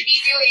something you should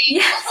be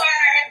doing. Or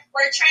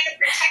we're trying to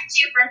protect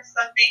you from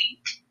something.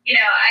 You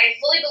know, I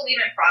fully believe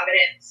in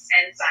providence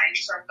and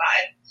signs from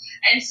God.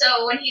 And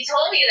so when he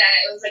told me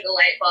that, it was like a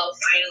light bulb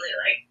finally,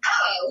 like,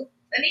 oh,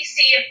 let me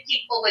see if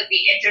people would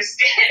be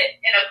interested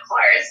in a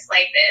course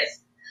like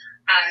this.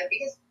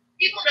 Because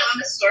people know I'm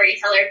a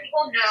storyteller.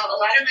 People know, a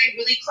lot of my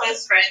really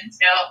close friends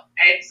know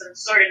I'm some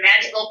sort of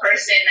magical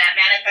person that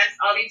manifests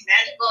all these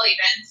magical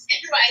events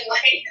in my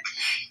life.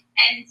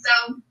 And so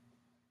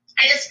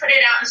I just put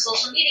it out on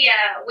social media.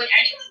 Would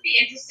anyone be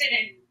interested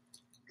in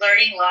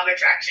learning law of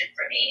attraction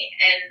from me?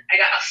 And I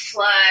got a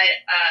flood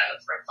of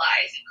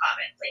replies and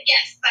comments like,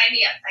 yes, sign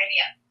me up, sign me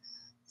up.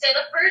 So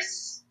the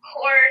first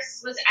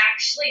course was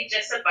actually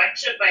just a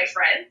bunch of my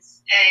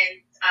friends and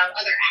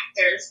other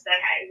actors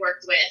that I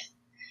worked with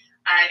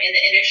in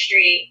the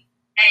industry,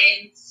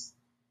 and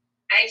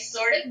I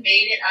sort of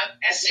made it up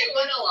as I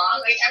went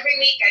along. Like every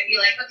week I'd be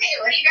like, okay,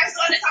 what do you guys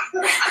want to talk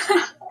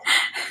about?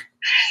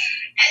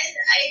 And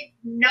I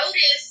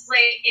noticed,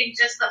 like, in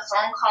just the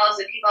phone calls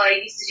that people,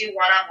 I used to do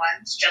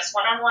one-on-ones, just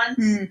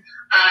one-on-ones.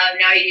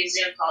 Now I do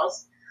Zoom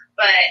calls.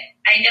 But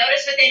I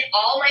noticed within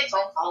all my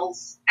phone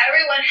calls,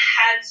 everyone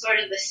had sort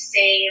of the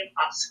same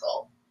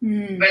obstacle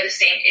or the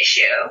same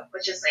issue,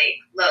 which is like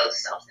low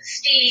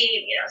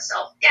self-esteem,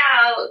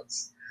 self-doubt,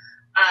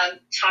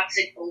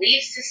 toxic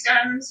belief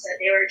systems that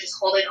they were just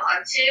holding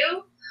on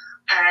to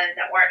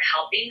that weren't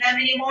helping them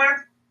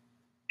anymore.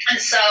 And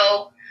so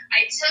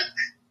I took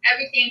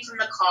everything from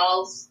the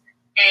calls,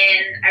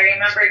 and I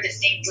remember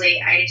distinctly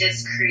I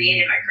just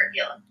created my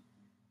curriculum.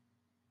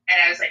 And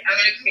I was like, I'm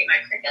going to create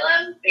my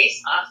curriculum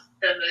based off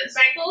the moon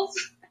cycles.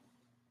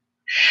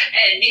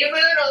 And new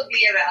moon will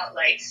be about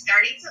like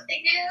starting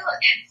something new,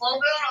 and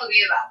full moon will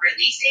be about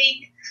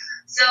releasing.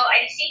 So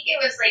I think it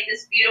was like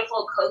this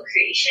beautiful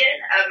co-creation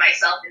of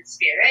myself and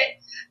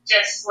spirit,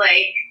 just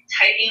like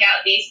typing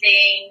out these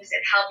things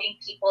and helping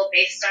people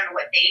based on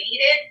what they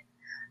needed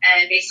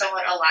and based on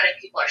what a lot of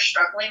people are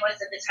struggling with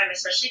at the time,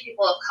 especially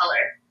people of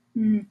color.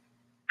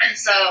 And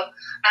so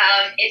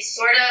it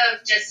sort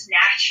of just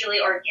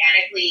naturally,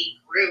 organically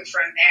grew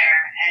from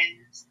there.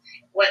 And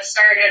what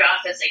started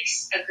off as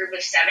like a group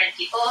of 7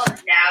 people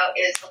now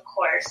is a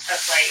course of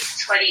like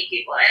 20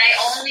 people. And I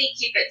only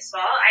keep it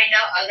small. I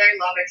know other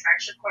law of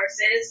attraction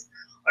courses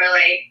or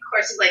like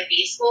courses like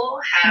B School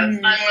have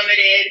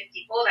unlimited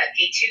people that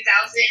pay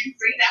 $2,000,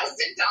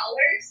 $3,000.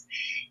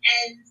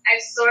 And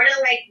I've sort of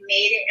like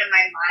made it in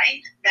my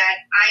mind that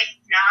I'm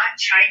not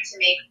trying to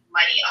make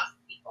money off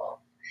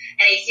people.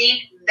 And I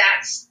think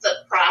that's the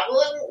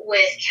problem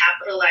with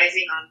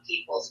capitalizing on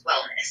people's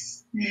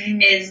wellness,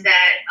 is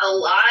that a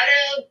lot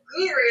of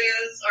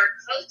gurus or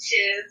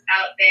coaches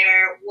out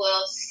there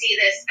will see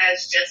this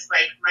as just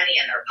like money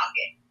in their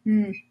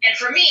pocket. And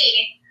for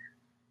me,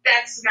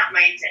 that's not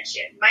my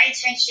intention. My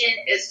intention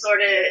is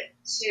sort of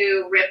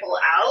to ripple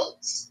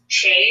out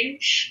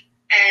change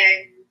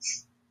and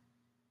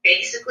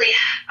basically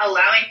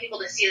allowing people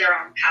to see their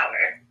own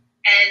power.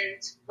 And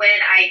when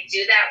I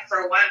do that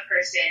for one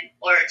person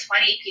or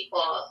 20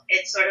 people,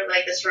 it's sort of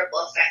like this ripple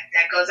effect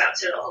that goes out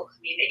to the whole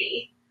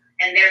community.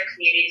 and their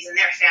communities and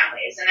their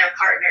families and their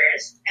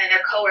partners and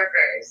their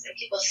coworkers, and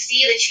people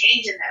see the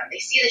change in them.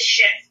 They see the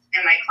shift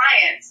in my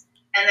clients,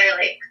 and they're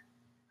like,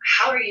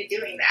 how are you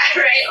doing that,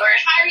 right? Or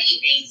how are you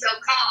being so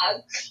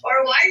calm?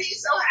 Or why are you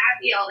so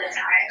happy all the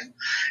time?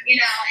 You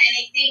know, and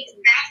I think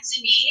that to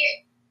me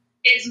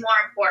is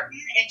more important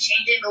in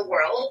changing the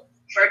world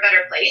for a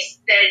better place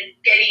than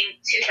getting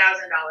 $2,000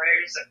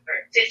 or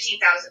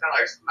 $15,000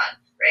 a month,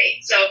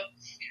 right? So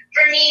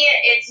for me,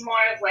 it's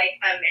more of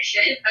like a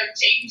mission of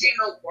changing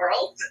the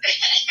world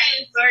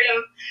and sort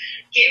of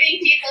giving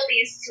people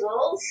these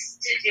tools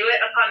to do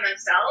it upon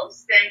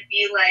themselves than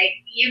be like,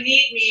 you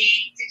need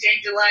me to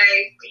change your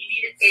life, you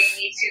need to pay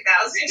me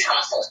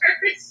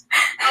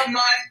 $2,000 a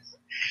month.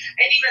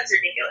 I think that's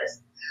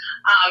ridiculous.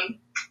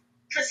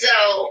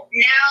 So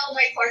now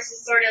my course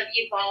has sort of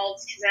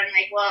evolved because I'm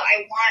like, well,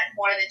 I want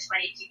more than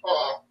 20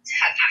 people to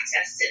have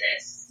access to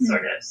this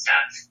sort of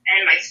stuff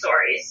and my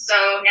stories. So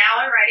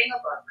now I'm writing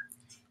a book.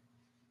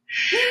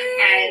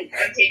 And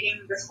I'm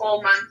taking this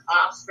whole month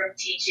off from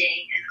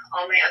teaching and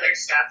all my other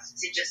stuff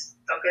to just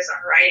focus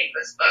on writing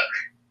this book.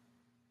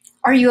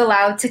 Are you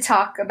allowed to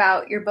talk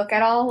about your book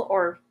at all,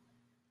 or?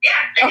 Yeah,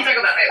 I can talk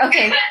about my book.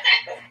 Okay.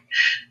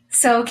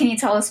 So can you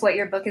tell us what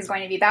your book is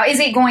going to be about? Is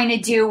it going to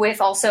do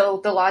with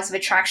also the laws of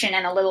attraction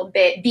and a little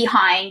bit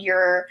behind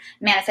your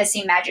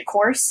Manifesting Magic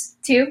course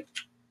too?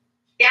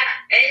 Yeah,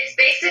 it's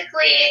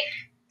basically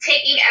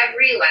taking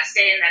every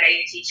lesson that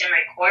I teach in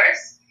my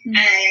course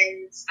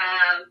and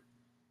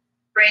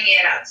bringing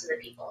it out to the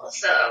people.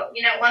 So,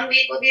 you know, one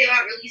week will be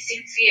about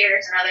releasing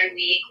fears. Another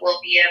week will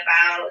be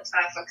about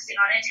focusing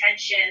on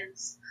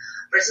intentions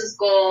versus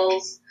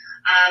goals.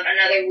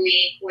 Another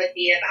week would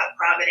be about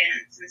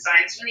providence and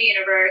signs from the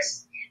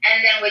universe.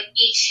 And then with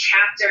each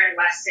chapter and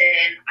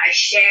lesson, I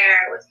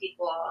share with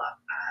people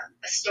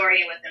a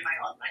story within my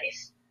own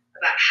life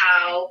about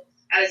how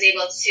I was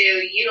able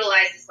to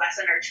utilize this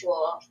lesson or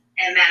tool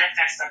and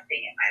manifest something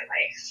in my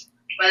life,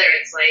 whether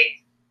it's like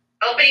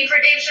opening for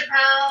Dave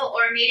Chappelle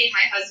or meeting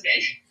my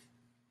husband.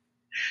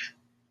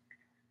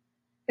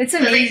 It's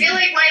amazing. So I feel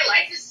like my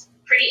life is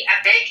pretty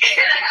epic,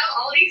 and I have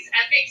all these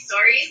epic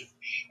stories,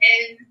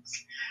 and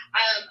I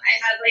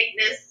have like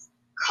this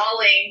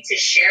calling to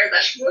share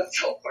them with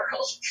the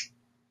world.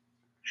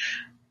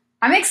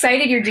 I'm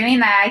excited you're doing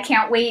that. I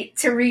can't wait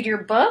to read your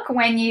book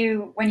when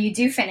you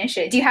do finish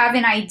it. Do you have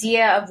an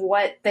idea of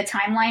what the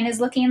timeline is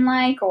looking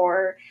like,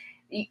 or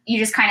you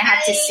just kind of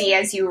have to see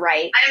as you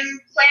write? I'm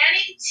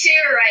planning to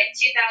write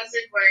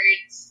 2,000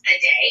 words a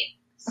day.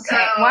 Okay. So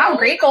wow,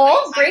 great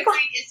goal. Great goal. My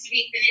point is to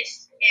be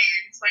finished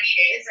in 20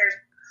 days or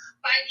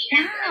by the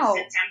end of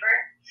September,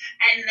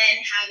 and then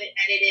have it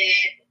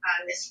edited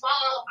this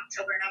fall,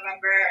 October,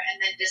 November,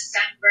 and then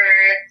December,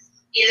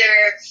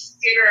 either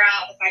figure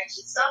out if I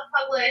should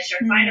self-publish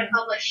or find a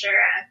publisher.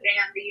 I'm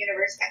putting out the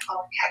universe that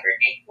called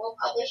Cabernet will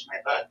publish my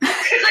book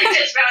because I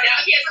just found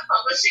out he has a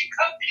publishing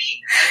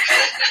company.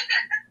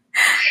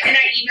 And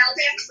I emailed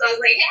him, so I was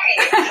like, hey.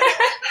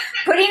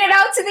 Putting it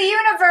out to the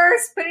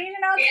universe. Putting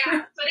it out.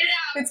 Yeah, put it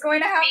out. It's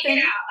going to happen.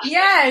 Make it out.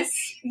 Yes.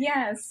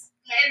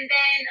 And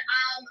then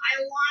I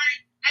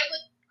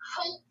would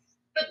hope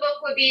the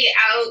book would be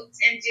out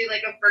and do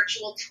like a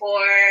virtual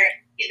tour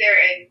either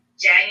in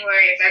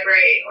January,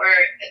 February, or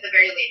at the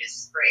very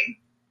latest spring.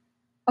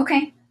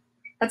 Okay.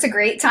 That's a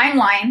great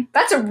timeline.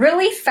 That's a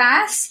really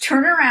fast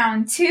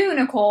turnaround too,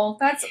 Nicole.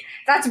 That's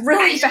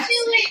really fast. I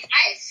feel like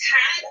I've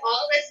had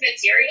all this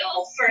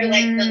material for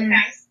like the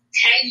past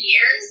 10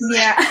 years.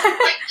 Yeah. Like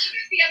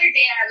even the other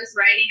day I was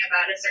writing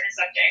about a certain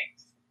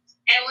subject,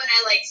 and when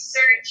I like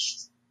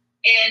searched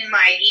in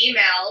my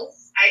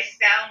emails, I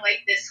found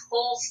like this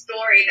whole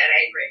story that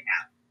I'd written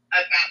out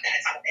about that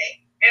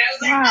topic. And I was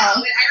like,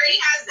 wow. I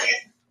already have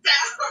this. So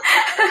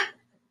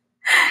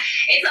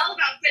it's all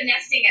about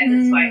finessing at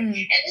this point.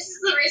 And this is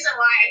the reason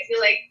why I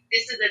feel like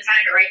this is the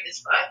time to write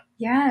this book.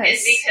 Yes.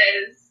 Is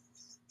because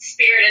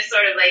Spirit is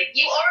sort of like,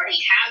 you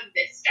already have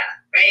this stuff,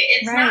 right?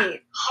 It's not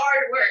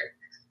hard work.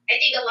 I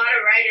think a lot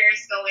of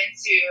writers go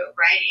into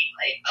writing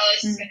like, oh,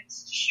 this is going to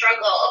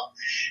struggle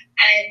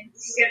and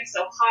this is going to be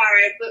so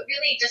hard. But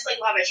really, just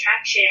like law of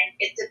attraction,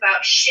 it's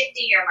about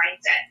shifting your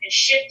mindset and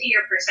shifting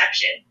your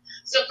perception.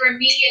 So for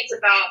me, it's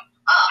about,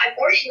 oh, I've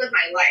already lived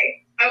my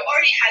life. I've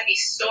already had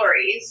these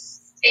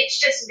stories.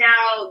 It's just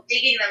now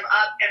digging them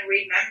up and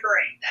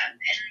remembering them.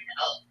 And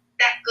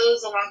that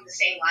goes along the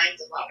same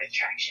lines of law of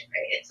attraction,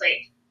 right? It's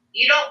like,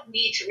 you don't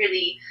need to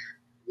really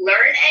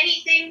learn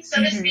anything,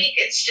 so to speak.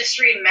 It's just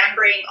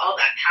remembering all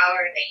that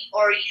power that you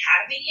already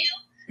have in you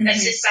that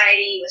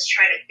society was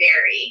trying to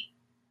bury.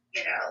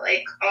 You know,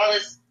 like all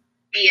this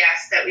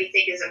BS that we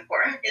think is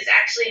important is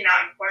actually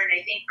not important.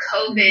 I think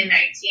COVID-19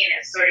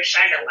 has sort of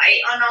shined a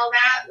light on all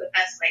that, with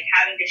us like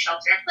having to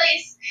shelter in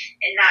place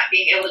and not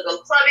being able to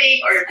go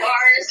clubbing or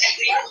bars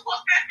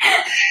anymore.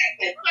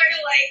 It's sort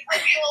of like,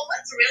 okay, well,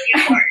 what's really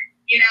important?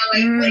 You know,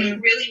 like what do you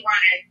really want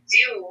to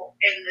do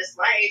in this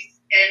life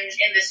and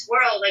in this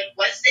world? Like,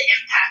 what's the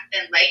impact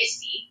and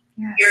legacy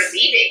you're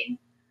leaving?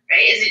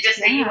 right? Is it just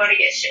that you want to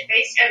get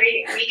shit-faced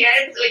every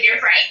weekend with your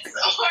friends?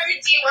 Or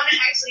do you want to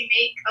actually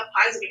make a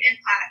positive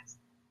impact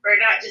for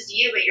not just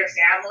you, but your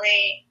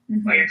family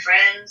or your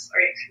friends or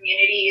your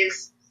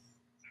communities?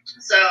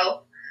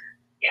 So,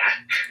 yeah.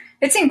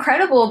 It's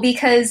incredible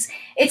because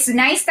it's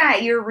nice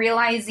that you're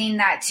realizing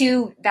that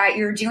too, that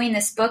you're doing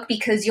this book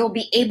because you'll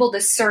be able to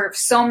serve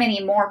so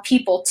many more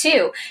people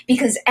too,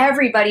 because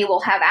everybody will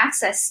have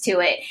access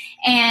to it.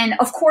 And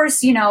of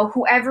course, you know,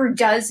 whoever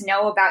does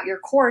know about your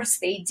course,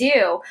 they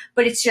do,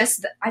 but it's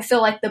just, I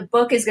feel like the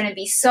book is going to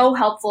be so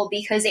helpful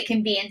because it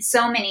can be in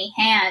so many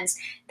hands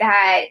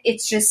that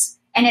it's just,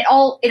 and it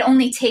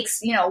only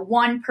takes, you know,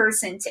 one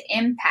person to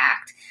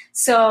impact.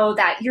 So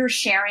that you're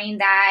sharing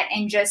that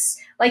and just,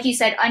 like you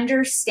said,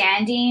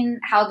 understanding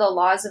how the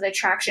laws of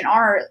attraction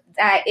are,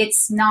 that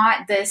it's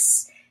not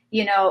this,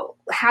 you know,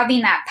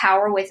 having that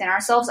power within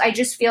ourselves. I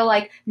just feel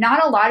like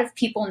not a lot of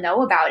people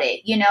know about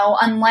it, you know,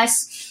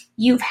 unless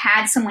you've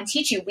had someone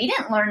teach you. We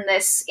didn't learn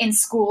this in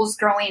schools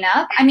growing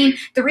up. I mean,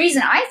 the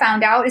reason I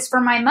found out is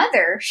from my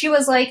mother. She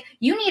was like,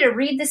 you need to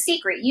read The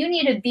Secret. You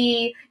need to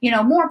be, you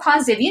know, more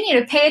positive. You need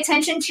to pay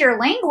attention to your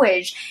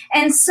language.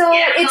 And so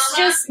it's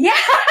just,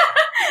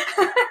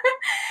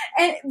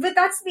 but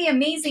that's the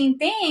amazing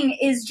thing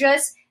is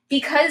just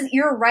because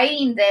you're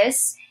writing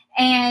this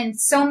and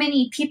so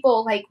many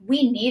people, like,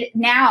 we need it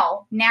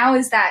now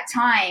is that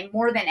time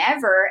more than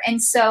ever.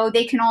 And so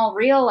they can all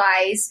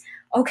realize,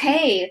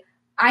 okay,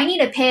 I need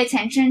to pay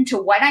attention to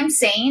what I'm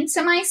saying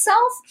to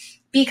myself,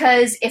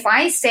 because if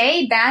I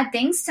say bad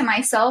things to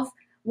myself,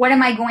 what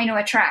am I going to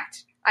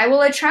attract? I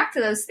will attract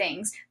those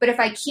things. But if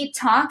I keep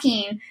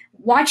talking,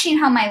 watching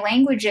how my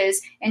language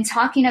is and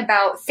talking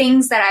about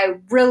things that I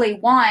really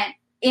want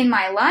in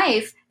my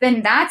life,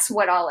 then that's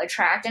what I'll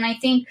attract. And I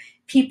think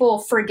people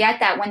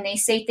forget that when they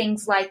say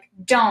things like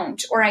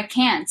don't or I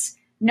can't.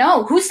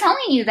 No, who's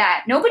telling you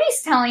that?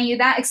 Nobody's telling you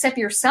that except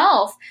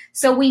yourself.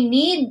 So we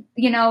need,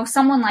 you know,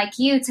 someone like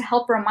you to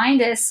help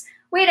remind us,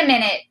 wait a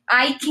minute,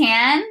 I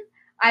can,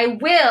 I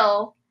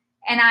will,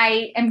 and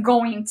I am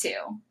going to,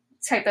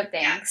 type of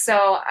thing. Yeah.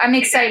 So I'm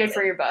excited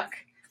for your book.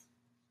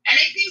 And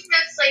I think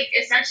that's, like,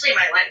 essentially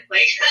my life.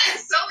 Like,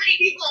 so many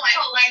people in my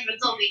whole life have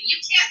told me,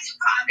 you can't do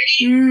comedy.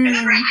 I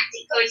remember an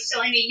acting coach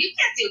telling me, you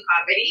can't do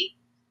comedy.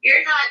 You're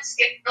not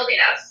skilled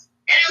enough.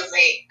 And I was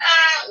like,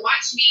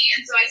 watch me.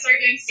 And so I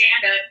started doing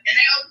stand-up, and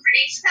I opened for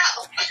Dave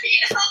Chappelle. You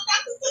know?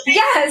 Like,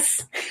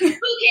 yes. Who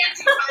can't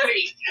do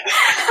comedy?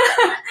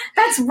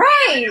 That's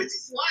right. Not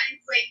just once,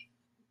 like,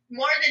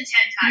 more than 10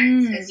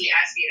 times because he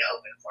asked me to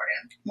open for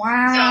him.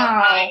 Wow.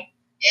 So,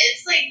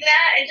 it's like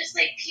that, and just,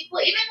 like,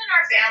 people, even in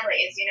our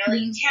families, you know,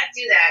 like, you can't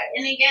do that.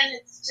 And again,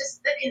 it's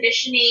just the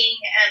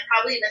conditioning and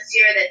probably the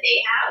fear that they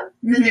have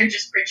that they're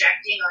just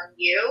projecting on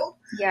you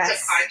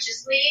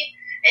subconsciously.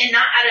 And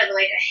not out of,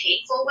 like, a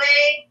hateful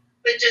way,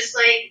 but just,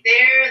 like,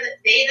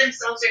 they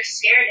themselves are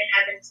scared and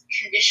have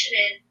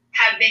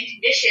been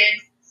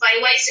conditioned by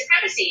white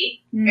supremacy,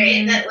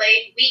 right? That,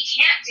 like, we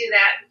can't do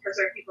that because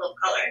we're people of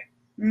color.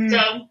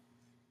 So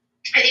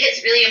I think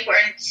it's really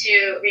important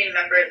to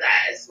remember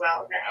that as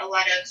well, that a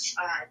lot of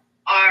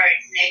our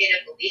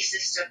negative belief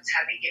systems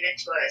have been given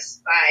to us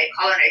by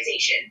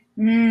colonization.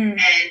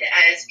 And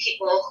as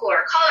people who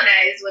are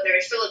colonized, whether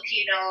it's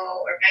Filipino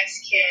or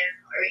Mexican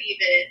or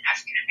even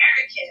African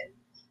American,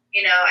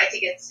 you know, I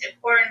think it's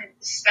important,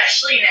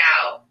 especially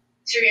now,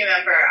 to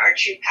remember our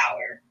true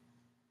power.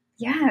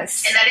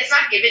 Yes. And that it's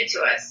not given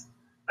to us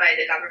by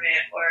the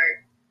government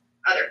or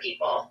other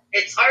people.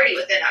 It's already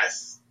within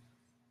us.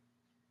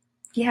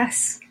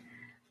 Yes.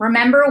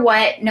 Remember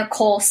what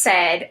Nicole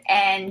said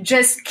and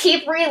just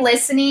keep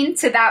re-listening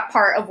to that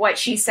part of what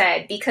she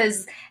said,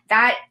 because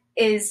that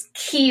is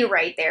key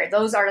right there.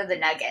 Those are the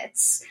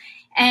nuggets.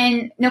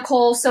 And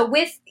Nicole, so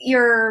with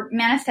your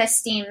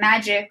Manifesting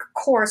Magic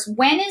course,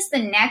 when is the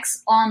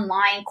next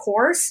online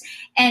course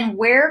and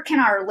where can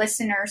our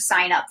listeners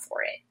sign up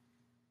for it?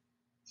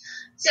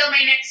 So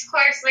my next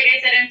course, like I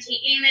said, I'm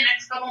taking the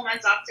next couple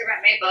months off to write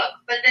my book,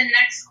 but the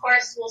next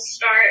course will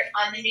start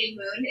on the new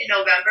moon in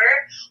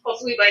November.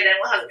 Hopefully by then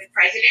we'll have a new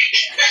president.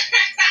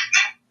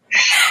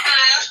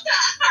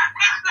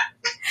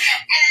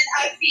 And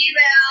a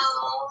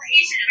female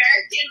Asian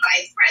American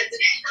vice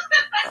president.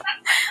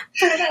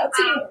 Putting it out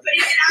to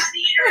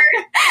the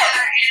universe.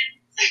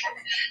 And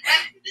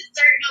that's going to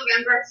start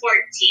November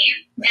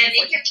 14th. And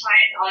they can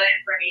find all the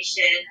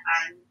information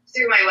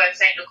through my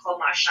website,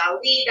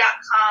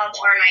 NicoleMashali.com,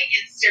 or my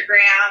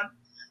Instagram,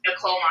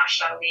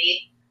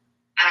 NicoleMashali.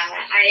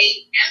 I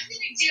am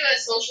going to do a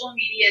social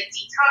media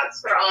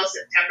detox for all of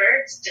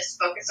September to just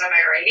focus on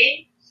my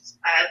writing.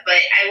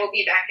 But I will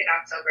be back in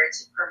October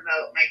to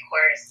promote my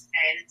course.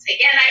 And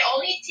again, I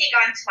only take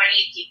on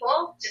 20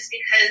 people just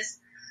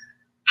because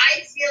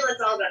I feel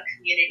it's all about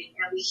community,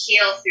 and we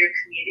heal through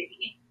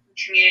community.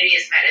 Community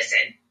is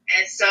medicine.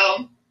 And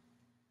so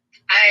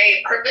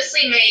I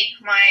purposely make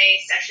my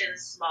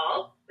sessions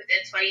small,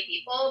 within 20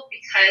 people,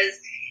 because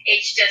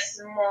it's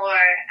just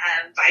more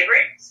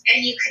vibrant,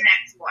 and you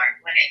connect more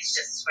when it's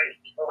just 20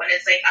 people. When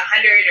it's like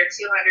 100 or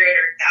 200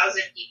 or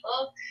 1,000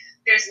 people,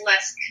 there's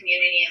less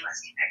community and less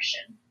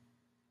connection.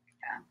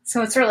 Yeah.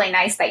 So it's really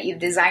nice that you've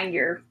designed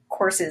your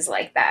courses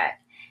like that.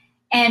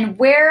 And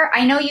where,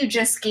 I know you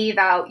just gave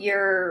out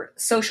your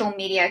social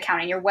media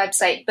account and your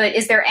website, but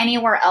is there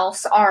anywhere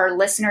else our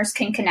listeners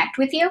can connect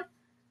with you?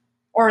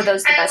 Or are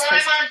those the best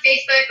places? I'm on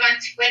Facebook, on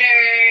Twitter.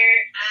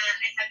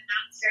 I have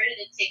not started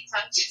a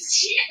TikTok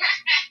just yet.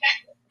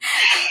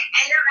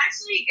 And I'm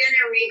actually going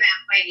to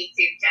revamp my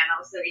YouTube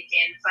channel so you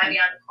can find me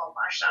on Nicole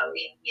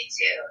Mashali on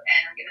YouTube.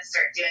 And I'm going to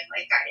start doing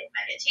like guided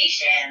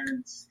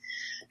meditations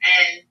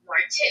and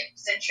more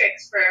tips and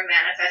tricks for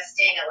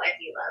manifesting a life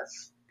you love.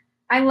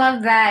 I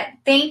love that.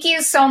 Thank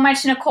you so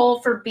much, Nicole,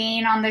 for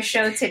being on the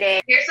show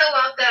today. You're so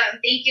welcome.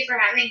 Thank you for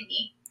having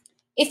me.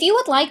 If you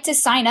would like to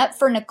sign up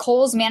for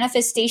Nicole's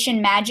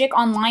Manifestation Magic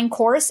online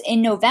course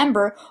in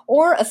November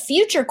or a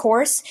future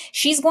course,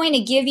 she's going to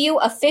give you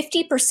a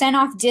 50%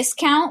 off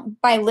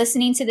discount by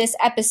listening to this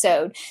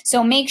episode.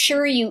 So make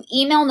sure you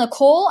email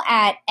Nicole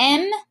at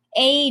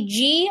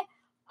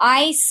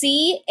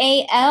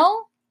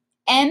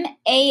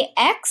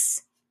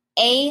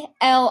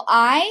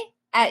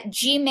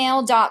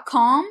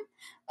magicalmaxali@gmail.com.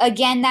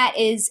 Again, that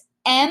is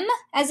M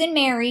as in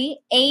Mary,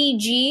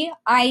 AGICAL,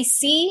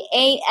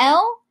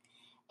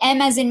 M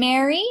as in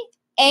Mary,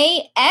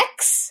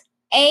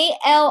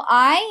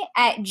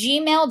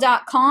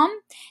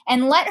 AXALI@gmail.com,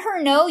 and let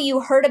her know you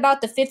heard about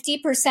the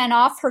 50%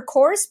 off her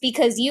course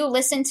because you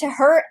listened to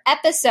her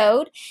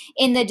episode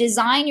in the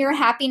Design Your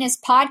Happiness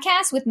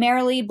podcast with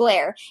Marilee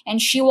Blair,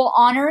 and she will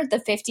honor the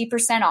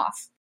 50%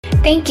 off.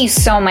 Thank you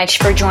so much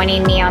for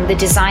joining me on the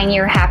Design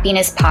Your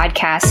Happiness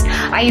podcast.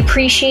 I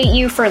appreciate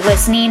you for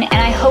listening, and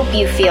I hope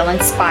you feel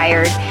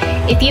inspired.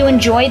 If you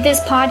enjoyed this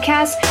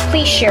podcast,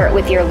 please share it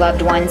with your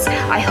loved ones.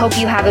 I hope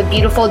you have a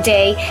beautiful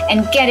day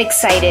and get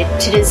excited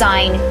to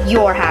design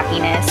your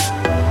happiness.